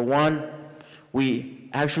fronts. Number one, we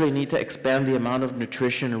actually need to expand the amount of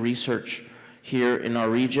nutrition research here in our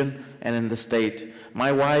region and in the state.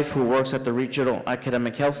 My wife, who works at the Regional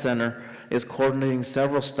Academic Health Center, is coordinating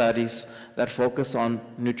several studies that focus on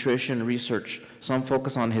nutrition research. Some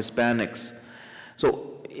focus on Hispanics.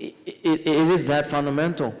 So it is that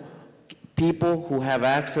fundamental. People who have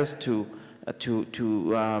access to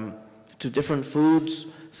different foods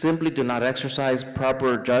simply do not exercise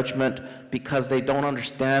proper judgment because they don't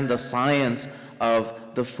understand the science of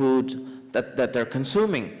the food that they're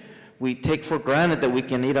consuming. We take for granted that we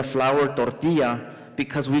can eat a flour tortilla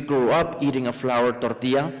because we grew up eating a flour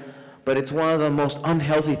tortilla, but it's one of the most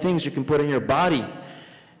unhealthy things you can put in your body.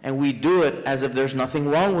 And we do it as if there's nothing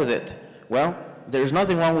wrong with it. Well, there's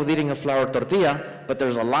nothing wrong with eating a flour tortilla, but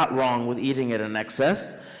there's a lot wrong with eating it in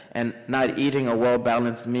excess and not eating a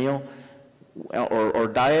well-balanced meal or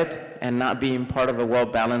diet and not being part of a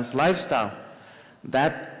well-balanced lifestyle.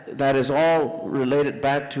 That is all related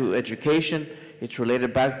back to education. It's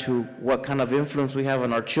related back to what kind of influence we have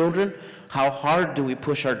on our children. How hard do we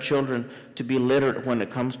push our children to be literate when it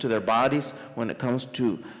comes to their bodies, when it comes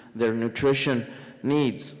to their nutrition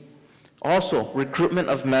needs? Also, recruitment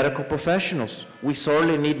of medical professionals. We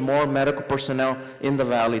sorely need more medical personnel in the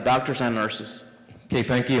Valley, doctors and nurses. Okay,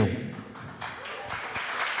 thank you.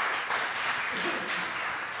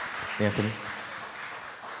 Anthony.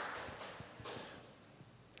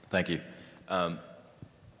 Thank you.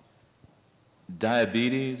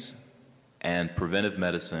 Diabetes and preventive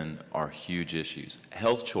medicine are huge issues.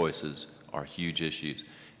 Health choices are huge issues.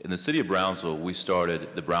 In the city of Brownsville, we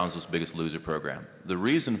started the Brownsville's Biggest Loser program. The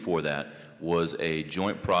reason for that was a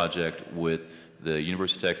joint project with the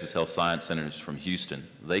University of Texas Health Science Centers from Houston.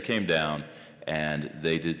 They came down and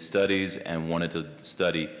they did studies and wanted to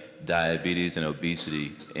study diabetes and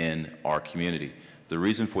obesity in our community. The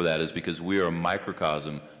reason for that is because we are a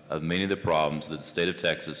microcosm of many of the problems that the state of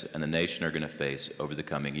Texas and the nation are going to face over the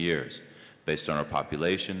coming years, based on our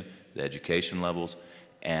population, the education levels,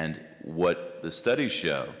 and what the studies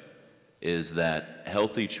show is that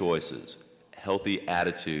healthy choices, healthy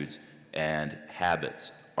attitudes, and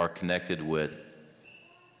habits are connected with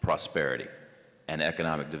prosperity. and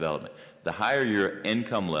economic development. The higher your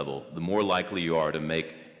income level, the more likely you are to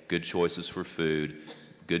make good choices for food,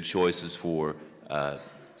 good choices for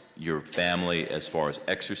your family as far as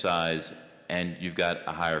exercise, and you've got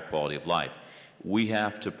a higher quality of life. We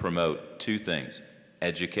have to promote two things: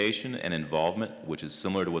 education and involvement, which is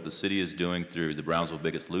similar to what the city is doing through the Brownsville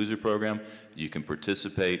Biggest Loser program. You can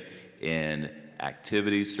participate in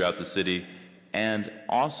activities throughout the city, and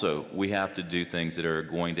also we have to do things that are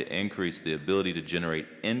going to increase the ability to generate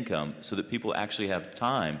income so that people actually have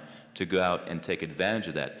time to go out and take advantage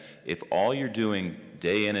of that. If all you're doing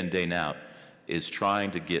day in and day out is trying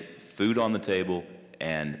to get food on the table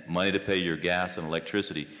and money to pay your gas and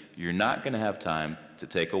electricity, you're not going to have time to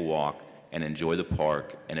take a walk and enjoy the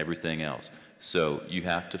park and everything else. So you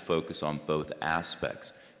have to focus on both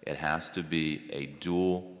aspects. It has to be a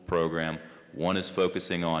dual program. One is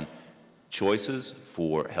focusing on choices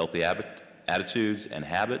for healthy attitudes and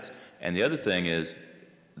habits, and the other thing is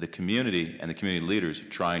the community and the community leaders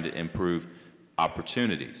trying to improve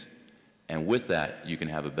opportunities. And with that, you can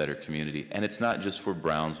have a better community. And it's not just for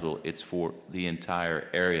Brownsville, it's for the entire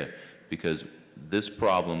area, because this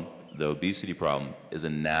problem, the obesity problem, is a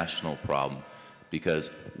national problem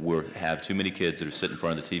because we have too many kids that are sitting in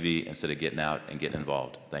front of the TV instead of getting out and getting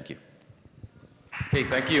involved. Thank you. Okay,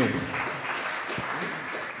 thank you.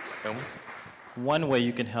 One way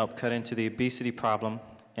you can help cut into the obesity problem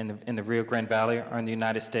in the Rio Grande Valley or in the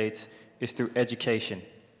United States is through education.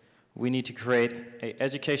 We need to create an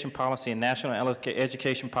education policy, a national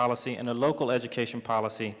education policy, and a local education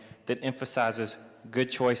policy that emphasizes good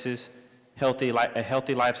choices, a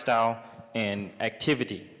healthy lifestyle, and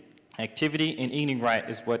activity. Activity and eating right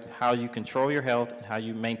is how you control your health and how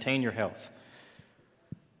you maintain your health.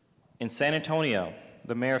 In San Antonio,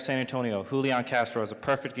 the mayor of San Antonio, Julian Castro, is a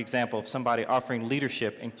perfect example of somebody offering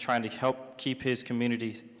leadership and trying to help keep his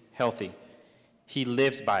community healthy. He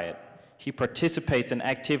lives by it. He participates in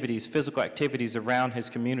activities, physical activities around his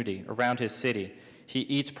community, around his city. He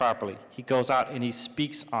eats properly. He goes out and he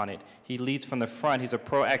speaks on it. He leads from the front. He's a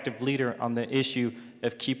proactive leader on the issue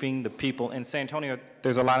of keeping the people. In San Antonio,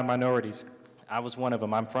 there's a lot of minorities. I was one of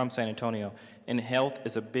them. I'm from San Antonio. And health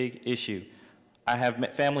is a big issue. I have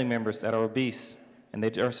family members that are obese, and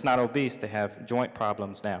they're just not obese. They have joint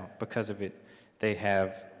problems now because of it. They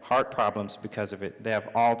have heart problems because of it. They have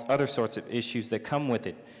all other sorts of issues that come with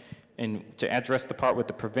it. And to address the part with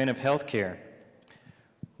the preventive health care,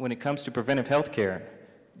 when it comes to preventive health care,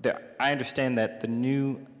 I understand that the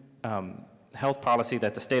new health policy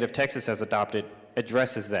that the state of Texas has adopted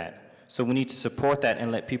addresses that. So we need to support that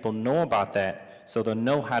and let people know about that so they'll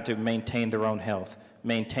know how to maintain their own health,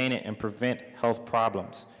 maintain it, and prevent health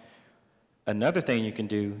problems. Another thing you can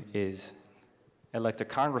do is elect a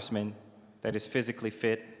congressman that is physically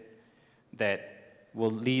fit, that will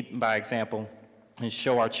lead by example and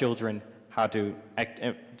show our children how to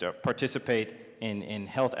participate in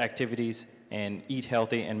health activities and eat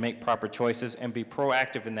healthy and make proper choices and be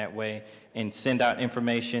proactive in that way and send out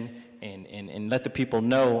information and let the people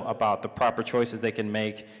know about the proper choices they can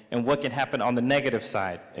make and what can happen on the negative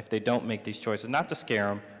side if they don't make these choices. Not to scare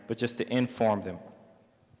them, but just to inform them.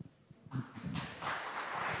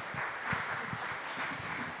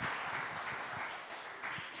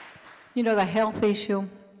 You know, the health issue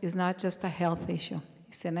is not just a health issue,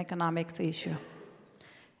 it's an economics issue.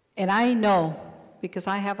 And I know, because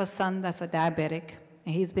I have a son that's a diabetic,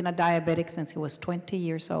 and he's been a diabetic since he was 20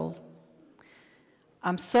 years old.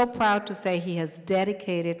 I'm so proud to say he has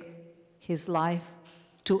dedicated his life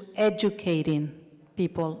to educating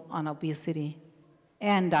people on obesity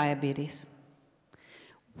and diabetes.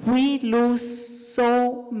 We lose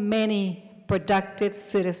so many productive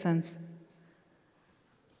citizens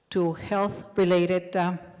to health-related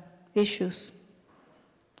issues,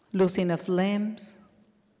 losing of limbs,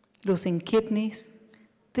 losing kidneys.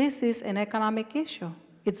 This is an economic issue.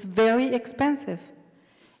 It's very expensive.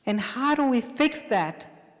 And how do we fix that?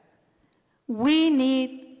 We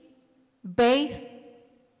need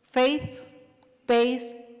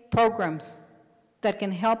faith-based programs that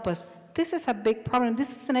can help us. This is a big problem.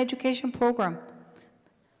 This is an education program.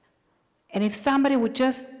 And if somebody would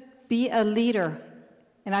just be a leader,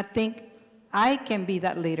 and I think I can be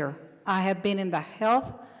that leader. I have been in the health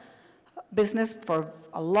business for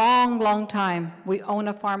a long, long time. We own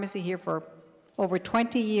a pharmacy here for over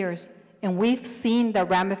 20 years, and we've seen the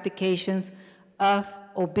ramifications of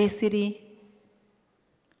obesity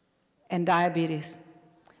and diabetes.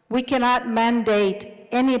 We cannot mandate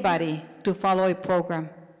anybody to follow a program,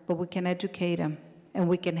 but we can educate them, and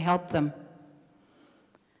we can help them.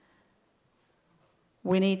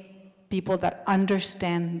 We need people that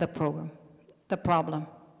understand the program, the problem,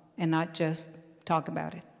 and not just talk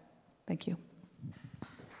about it. Thank you.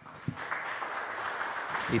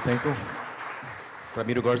 Thank you.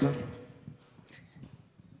 Ramiro Garza.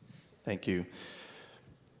 Thank you.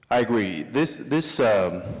 I agree. This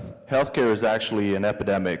healthcare is actually an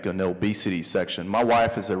epidemic in the obesity section. My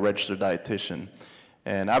wife is a registered dietitian,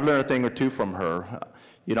 and I've learned a thing or two from her.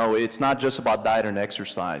 You know, it's not just about diet and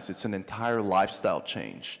exercise. It's an entire lifestyle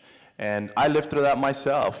change. And I lived through that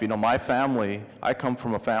myself. You know, my family, I come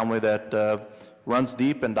from a family that runs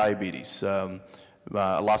deep in diabetes. I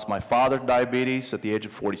lost my father to diabetes at the age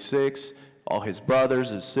of 46, all his brothers,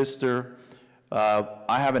 his sister.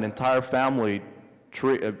 I have an entire family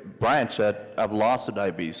branch that I've lost to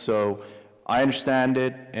diabetes. So I understand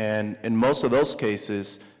it, and in most of those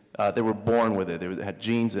cases, they were born with it. They had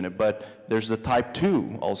genes in it. But there's the type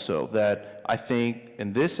 2 also that I think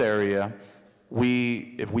in this area,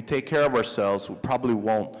 if we take care of ourselves, we probably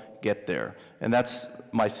won't get there. And that's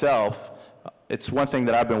myself. It's one thing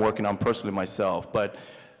that I've been working on personally myself. But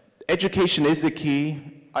education is the key.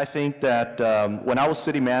 I think that when I was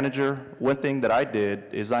city manager, one thing that I did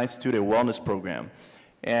is I instituted a wellness program.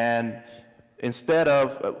 And instead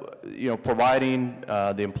of providing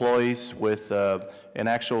the employees with an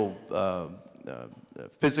actual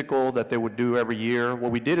physical that they would do every year,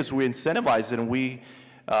 what we did is we incentivized it, and we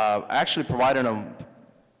actually provided them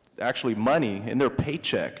money in their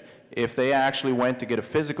paycheck if they actually went to get a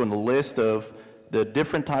physical in the list of the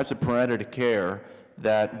different types of preventative care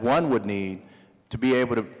that one would need to be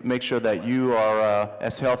able to make sure that you are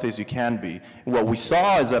as healthy as you can be. And what we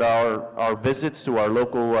saw is that our visits to our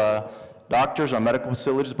local doctors, our medical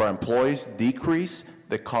facilities, our employees decreased,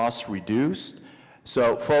 the costs reduced.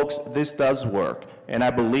 So folks, this does work. And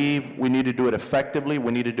I believe we need to do it effectively.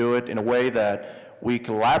 We need to do it in a way that we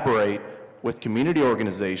collaborate with community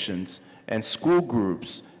organizations and school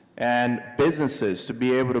groups and businesses to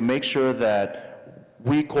be able to make sure that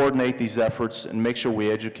we coordinate these efforts and make sure we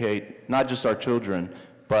educate not just our children,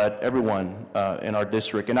 but everyone in our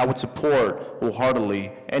district. And I would support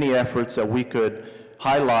wholeheartedly any efforts that we could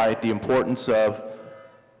highlight the importance of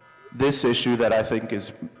this issue that I think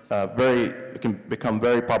is can become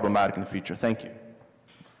very problematic in the future. Thank you.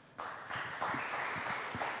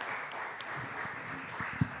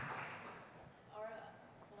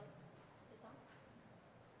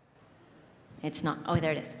 It's not. Oh,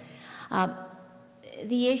 there it is.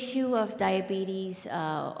 The issue of diabetes,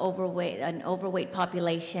 an overweight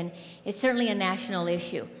population, is certainly a national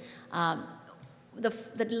issue.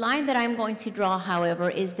 The line that I'm going to draw, however,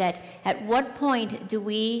 is that at what point do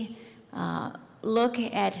we look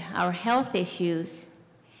at our health issues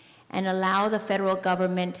and allow the federal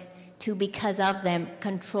government to, because of them,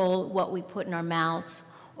 control what we put in our mouths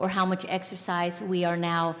or how much exercise we are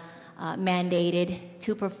now mandated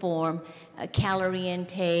to perform, calorie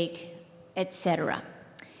intake, etc.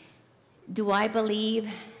 Do I believe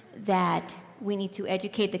that we need to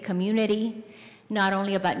educate the community, not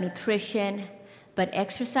only about nutrition, but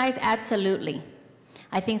exercise? Absolutely.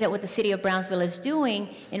 I think that what the city of Brownsville is doing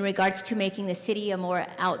in regards to making the city a more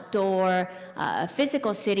outdoor,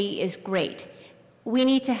 physical city is great. We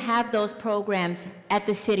need to have those programs at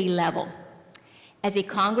the city level. As a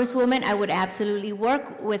congresswoman, I would absolutely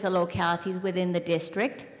work with the localities within the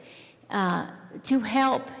district to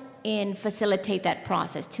help in facilitate that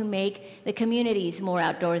process, to make the communities more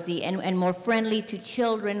outdoorsy and more friendly to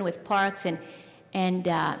children with parks and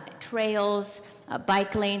trails,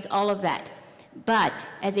 bike lanes, all of that. But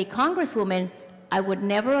as a congresswoman, I would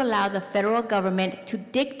never allow the federal government to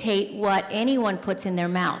dictate what anyone puts in their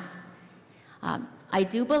mouth. I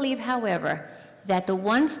do believe, however, that the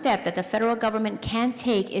one step that the federal government can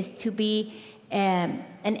take is to be an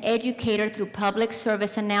educator through public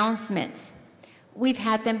service announcements. We've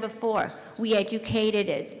had them before. We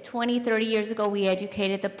educated, 20, 30 years ago, we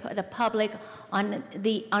educated the public on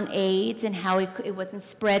AIDS and how it wasn't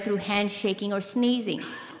spread through handshaking or sneezing.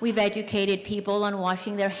 We've educated people on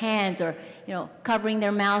washing their hands or covering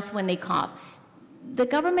their mouths when they cough.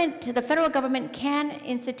 The federal government can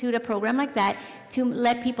institute a program like that to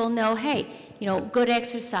let people know, hey, good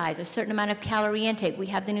exercise, a certain amount of calorie intake. We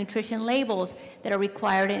have the nutrition labels that are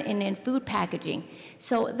required in food packaging.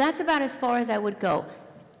 So that's about as far as I would go.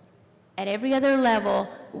 At every other level,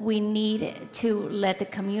 we need to let the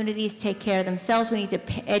communities take care of themselves. We need to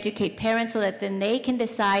educate parents so that then they can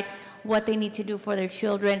decide what they need to do for their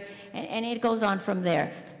children, and it goes on from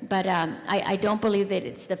there. But I don't believe that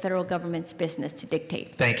it's the federal government's business to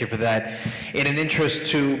dictate. Thank you for that. In an interest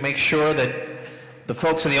to make sure that the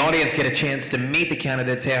folks in the audience get a chance to meet the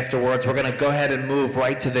candidates afterwards, we're going to go ahead and move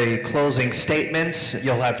right to the closing statements.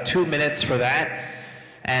 You'll have 2 minutes for that.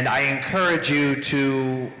 And I encourage you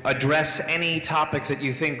to address any topics that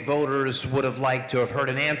you think voters would have liked to have heard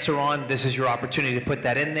an answer on. This is your opportunity to put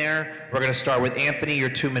that in there. We're going to start with Anthony. Your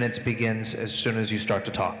 2 minutes begins as soon as you start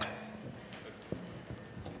to talk.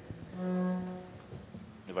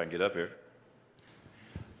 If I can get up here.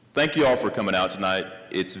 Thank you all for coming out tonight.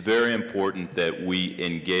 It's very important that we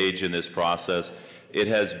engage in this process. It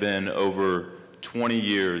has been over 20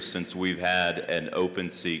 years since we've had an open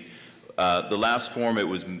seat. The last forum, it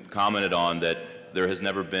was commented on that there has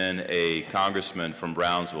never been a congressman from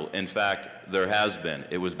Brownsville. In fact, there has been.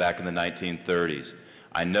 It was back in the 1930s.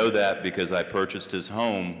 I know that because I purchased his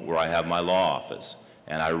home where I have my law office,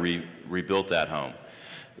 and I rebuilt that home.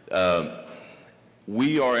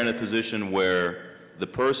 We are in a position where the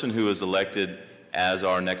person who is elected as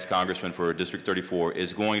our next congressman for District 34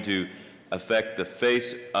 is going to affect the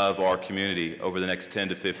face of our community over the next 10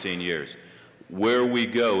 to 15 years. Where we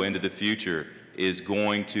go into the future is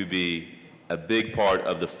going to be a big part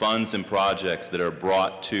of the funds and projects that are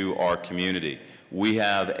brought to our community. We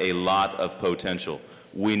have a lot of potential.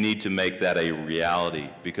 We need to make that a reality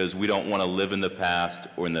because we don't want to live in the past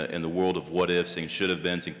or in the world of what ifs and should have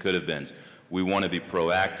beens and could have beens. We want to be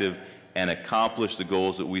proactive and accomplish the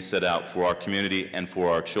goals that we set out for our community and for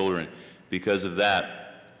our children. Because of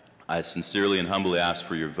that, I sincerely and humbly ask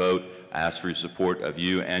for your vote. I ask for your support of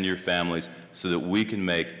you and your families so that we can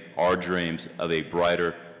make our dreams of a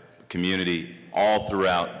brighter community all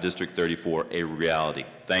throughout District 34 a reality.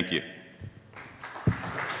 Thank you.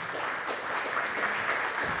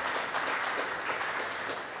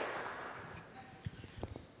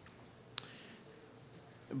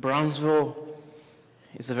 Brownsville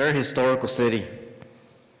is a very historical city.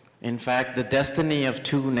 In fact, the destiny of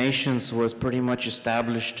two nations was pretty much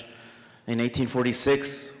established in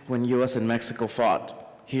 1846 when U.S. and Mexico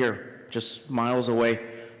fought here, just miles away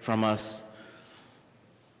from us.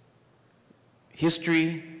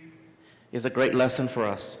 History is a great lesson for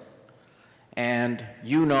us. And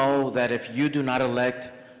you know that if you do not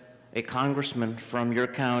elect a congressman from your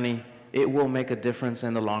county, it will make a difference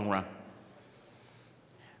in the long run.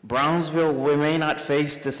 Brownsville, we may not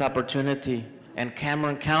face this opportunity, and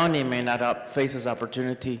Cameron County may not face this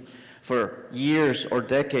opportunity for years or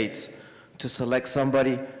decades to select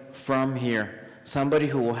somebody from here, somebody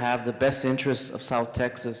who will have the best interests of South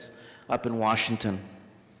Texas up in Washington.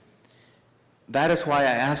 That is why I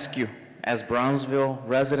ask you, as Brownsville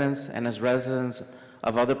residents and as residents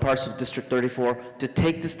of other parts of District 34, to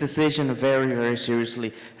take this decision very, very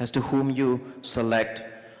seriously as to whom you select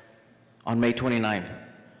on May 29th.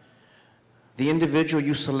 The individual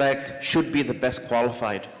you select should be the best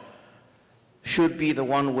qualified, should be the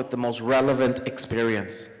one with the most relevant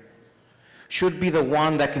experience, should be the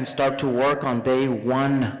one that can start to work on day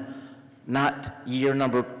one, not year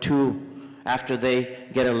number 2 after they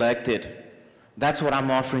get elected. That's what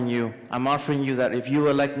I'm offering you. I'm offering you that if you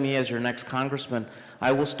elect me as your next congressman,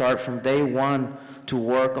 I will start from day 1 to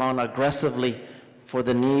work on aggressively for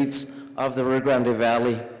the needs of the Rio Grande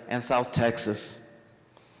Valley and South Texas.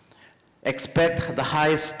 Expect the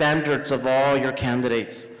highest standards of all your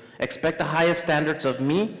candidates. Expect the highest standards of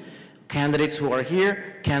me, candidates who are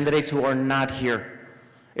here, candidates who are not here.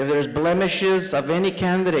 If there's blemishes of any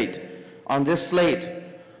candidate on this slate,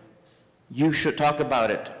 you should talk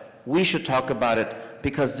about it. We should talk about it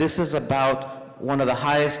because this is about one of the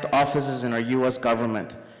highest offices in our U.S.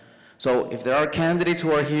 government. So if there are candidates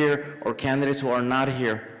who are here or candidates who are not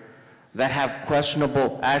here that have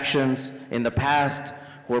questionable actions in the past,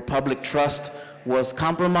 where public trust was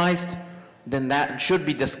compromised, then that should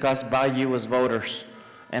be discussed by you as voters.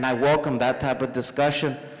 And I welcome that type of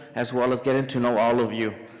discussion as well as getting to know all of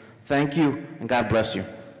you. Thank you, and God bless you.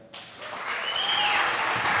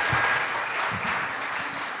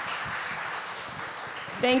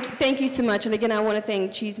 Thank you so much. And again, I want to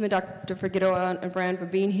thank Cheezmeh, Dr. Figueroa, and Fran for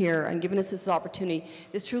being here and giving us this opportunity.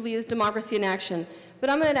 This truly is democracy in action. But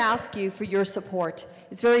I'm going to ask you for your support.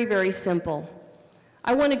 It's very, very simple.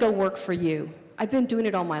 I want to go work for you. I've been doing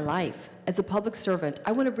it all my life as a public servant.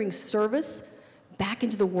 I want to bring service back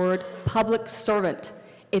into the word public servant.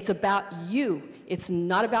 It's about you. It's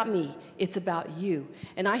not about me. It's about you.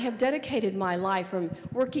 And I have dedicated my life from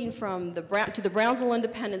working from the Brownsville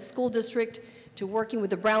Independent School District to working with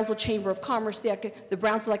the Brownsville Chamber of Commerce, the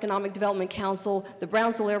Brownsville Economic Development Council, the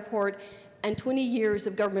Brownsville Airport, and 20 years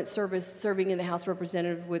of government service serving in the House of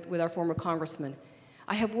Representatives with our former congressman.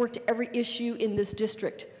 I have worked every issue in this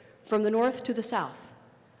district, from the north to the south.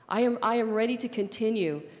 I am ready to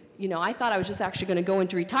continue. You know, I thought I was just actually going to go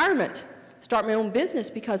into retirement, start my own business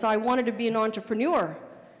because I wanted to be an entrepreneur.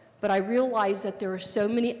 but I realize that there are so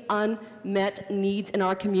many unmet needs in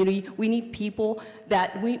our community. We need people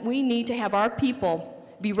that, we need to have our people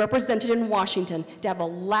be represented in Washington, to have a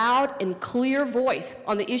loud and clear voice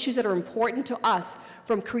on the issues that are important to us,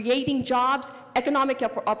 from creating jobs, economic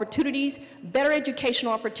opportunities, better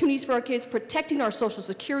educational opportunities for our kids, protecting our Social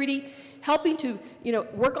Security, helping to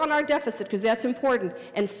work on our deficit, because that's important,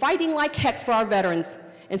 and fighting like heck for our veterans.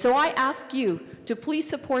 And so I ask you to please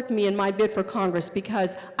support me in my bid for Congress,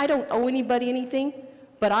 because I don't owe anybody anything,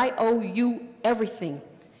 but I owe you everything.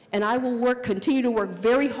 And I will continue to work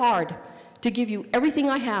very hard to give you everything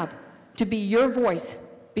I have to be your voice.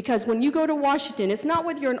 Because when you go to Washington, it's not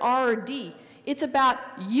whether you're an R or D, it's about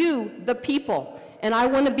you, the people. And I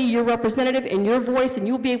want to be your representative and your voice, and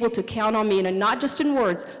you'll be able to count on me, and not just in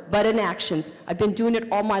words, but in actions. I've been doing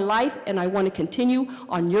it all my life, and I want to continue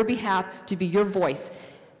on your behalf to be your voice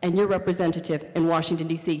and your representative in Washington,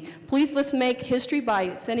 D.C. Please, let's make history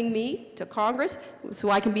by sending me to Congress so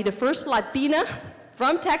I can be the first Latina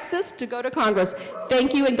from Texas to go to Congress.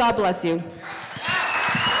 Thank you, and God bless you.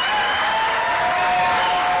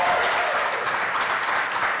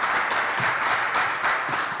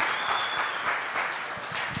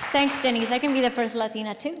 Thanks, Denise. I can be the first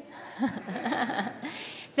Latina, too.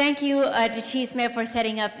 Thank you to Cheezmeh for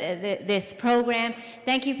setting up this program.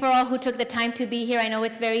 Thank you for all who took the time to be here. I know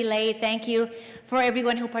it's very late. Thank you for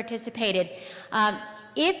everyone who participated.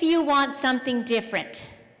 If you want something different,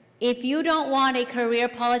 if you don't want a career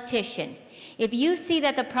politician, if you see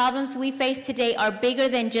that the problems we face today are bigger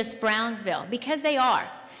than just Brownsville, because they are.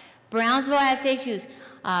 Brownsville has issues.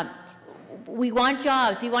 We want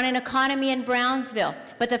jobs, we want an economy in Brownsville.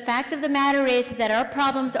 But the fact of the matter is that our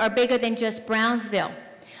problems are bigger than just Brownsville.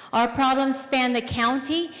 Our problems span the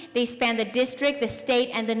county, they span the district, the state,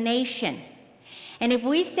 and the nation. And if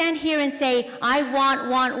we stand here and say, I want,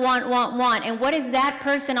 and what is that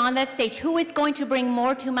person on that stage? Who is going to bring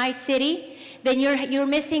more to my city? Then you're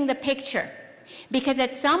missing the picture. Because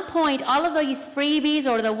at some point, all of these freebies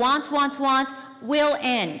or the wants will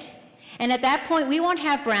end. And at that point, we won't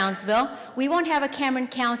have Brownsville, we won't have a Cameron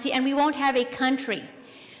County, and we won't have a country.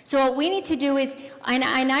 So what we need to do is, and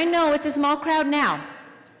I know it's a small crowd now,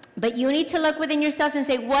 but you need to look within yourselves and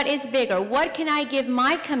say, what is bigger? What can I give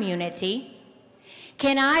my community?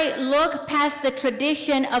 Can I look past the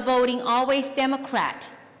tradition of voting always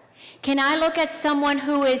Democrat? Can I look at someone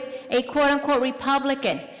who is a quote-unquote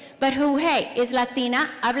Republican, but who, hey, is Latina,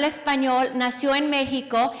 habla español, nació en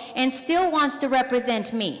Mexico, and still wants to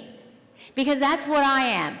represent me? Because that's what I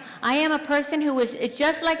am. I am a person who is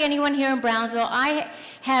just like anyone here in Brownsville. I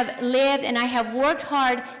have lived and I have worked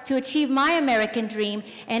hard to achieve my American dream,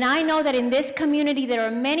 and I know that in this community there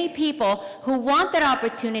are many people who want that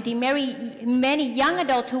opportunity, many young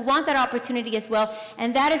adults who want that opportunity as well,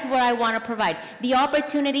 and that is what I want to provide. The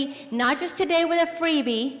opportunity, not just today with a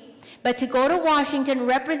freebie, but to go to Washington,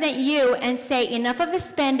 represent you, and say enough of the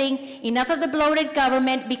spending, enough of the bloated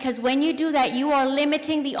government, because when you do that, you are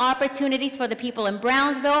limiting the opportunities for the people in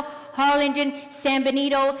Brownsville, Harlingen, San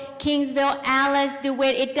Benito, Kingsville, Alice,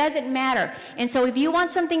 DeWitt, it doesn't matter. And so if you want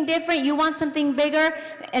something different, you want something bigger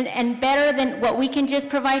and better than what we can just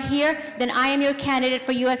provide here, then I am your candidate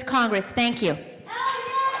for U.S. Congress. Thank you.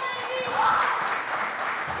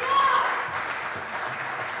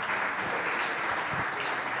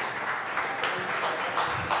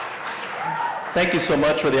 Thank you so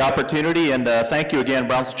much for the opportunity, and thank you again,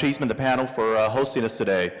 Brownsville Cheezmeh and the panel for hosting us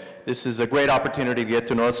today. This is a great opportunity to get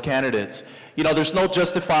to know us candidates. You know, there's no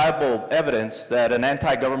justifiable evidence that an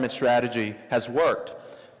anti-government strategy has worked.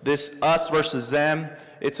 This us versus them,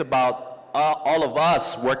 it's about all of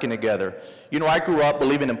us working together. You know, I grew up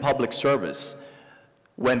believing in public service.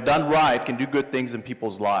 When done right, can do good things in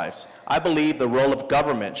people's lives. I believe the role of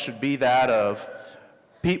government should be that of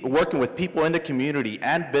working with people in the community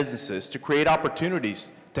and businesses to create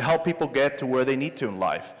opportunities to help people get to where they need to in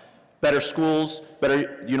life. Better schools,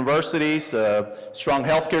 better universities, a strong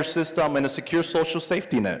healthcare system, and a secure social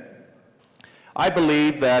safety net. I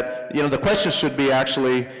believe that, you know, the question should be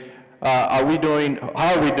actually, how are we doing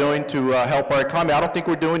to help our economy? I don't think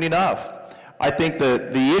we're doing enough. I think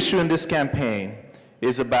that the issue in this campaign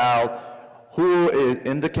is about who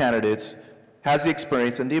in the candidates has the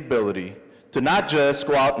experience and the ability to not just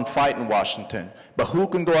go out and fight in Washington, but who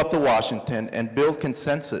can go up to Washington and build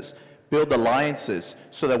consensus, build alliances,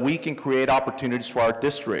 so that we can create opportunities for our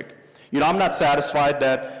district. You know, I'm not satisfied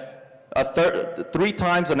that 3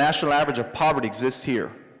 times the national average of poverty exists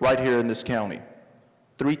here, right here in this county.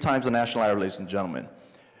 3 times the national average, ladies and gentlemen.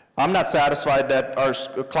 I'm not satisfied that our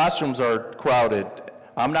classrooms are crowded.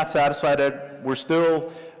 I'm not satisfied that we're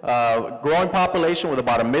still growing population with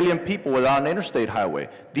about 1 million people without an interstate highway.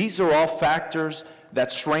 These are all factors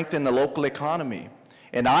that strengthen the local economy.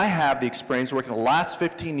 And I have the experience working the last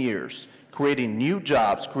 15 years, creating new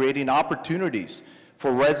jobs, creating opportunities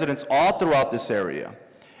for residents all throughout this area.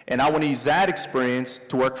 And I want to use that experience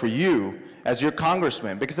to work for you as your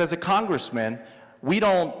congressman, because as a congressman, we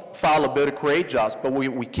don't file a bill to create jobs, but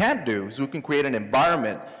what we can do is we can create an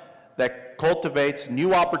environment that cultivates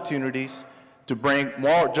new opportunities to bring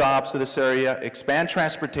more jobs to this area, expand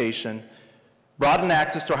transportation, broaden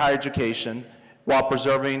access to higher education, while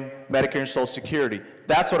preserving Medicare and Social Security.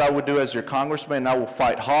 That's what I would do as your congressman, and I will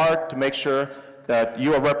fight hard to make sure that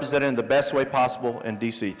you are represented in the best way possible in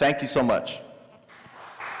D.C. Thank you so much.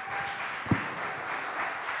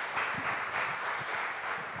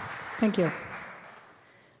 Thank you.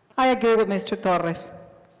 I agree with Mr. Torres.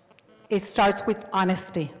 It starts with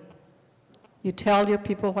honesty. You tell your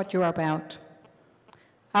people what you're about.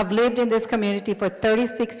 I've lived in this community for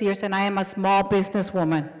 36 years, and I am a small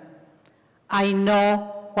businesswoman. I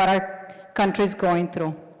know what our country is going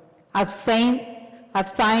through. I've signed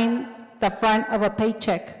the front of a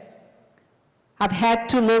paycheck. I've had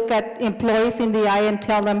to look at employees in the eye and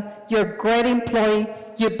tell them, you're a great employee,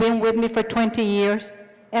 you've been with me for 20 years,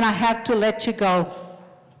 and I have to let you go.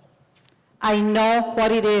 I know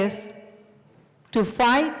what it is to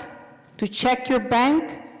fight, to check your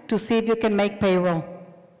bank, to see if you can make payroll.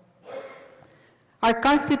 Our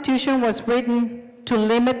Constitution was written to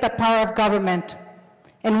limit the power of government,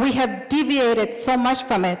 and we have deviated so much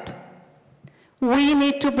from it. We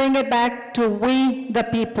need to bring it back to we, the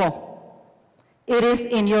people. It is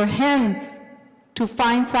in your hands to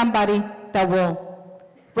find somebody that will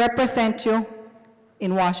represent you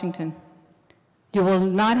in Washington. You will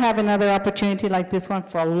not have another opportunity like this one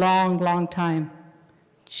for a long, long time.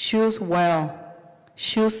 Choose well.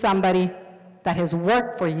 Choose somebody that has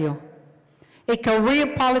worked for you. A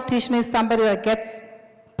career politician is somebody that gets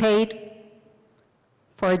paid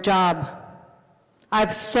for a job.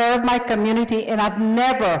 I've served my community, and I've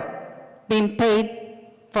never been paid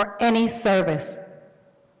for any service.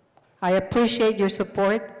 I appreciate your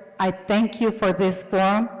support. I thank you for this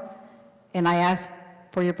forum, and I ask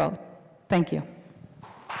for your vote. Thank you.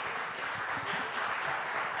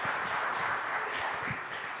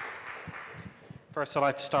 First, I'd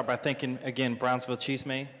like to start by thanking, again, Brownsville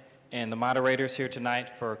Cheezmeh and the moderators here tonight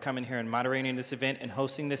for coming here and moderating this event and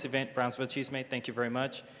hosting this event. Brownsville Cheezmeh, thank you very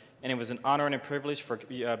much. And it was an honor and a privilege for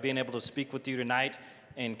being able to speak with you tonight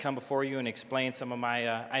and come before you and explain some of my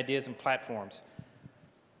ideas and platforms.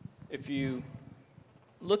 If you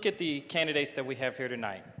look at the candidates that we have here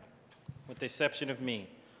tonight, with the exception of me,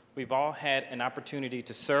 we've all had an opportunity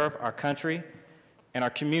to serve our country and our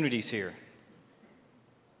communities here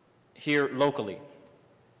locally.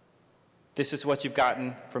 This is what you've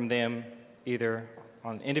gotten from them, either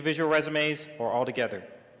on individual resumes or all together.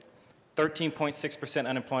 13.6%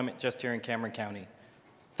 unemployment just here in Cameron County.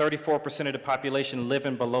 34% of the population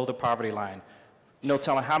living below the poverty line. No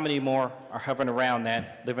telling how many more are hovering around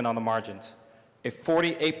that, living on the margins. A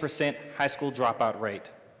 48% high school dropout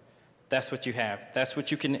rate. That's what you have. That's what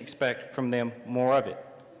you can expect from them, more of it.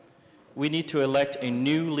 We need to elect a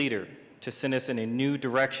new leader to send us in a new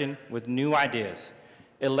direction with new ideas.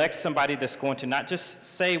 Elect somebody that's going to not just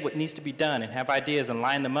say what needs to be done and have ideas and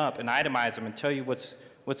line them up and itemize them and tell you what's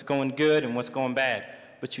going good and what's going bad,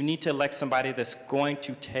 but you need to elect somebody that's going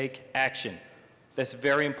to take action. That's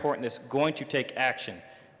very important, that's going to take action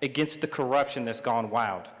against the corruption that's gone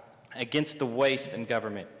wild, against the waste in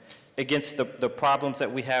government, against the problems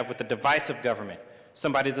that we have with the divisive government.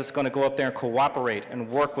 Somebody that's going to go up there and cooperate and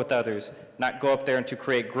work with others, not go up there and to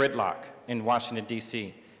create gridlock in Washington,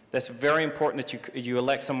 D.C. That's very important that you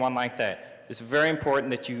elect someone like that. It's very important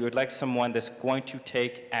that you elect someone that's going to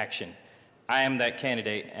take action. I am that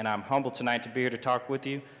candidate, and I'm humbled tonight to be here to talk with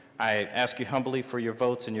you. I ask you humbly for your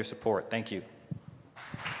votes and your support. Thank you.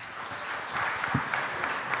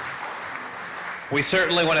 We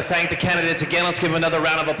certainly want to thank the candidates again. Let's give them another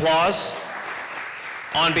round of applause.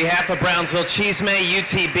 On behalf of Brownsville Cheezmeh,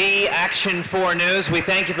 UTB, Action 4 News, we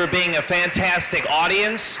thank you for being a fantastic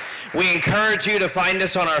audience. We encourage you to find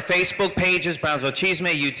us on our Facebook pages, Brownsville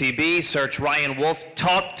Cheezmeh, UTB, search Ryan Wolf.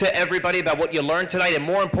 Talk to everybody about what you learned tonight, and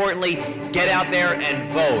more importantly, get out there and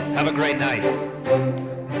vote. Have a great night.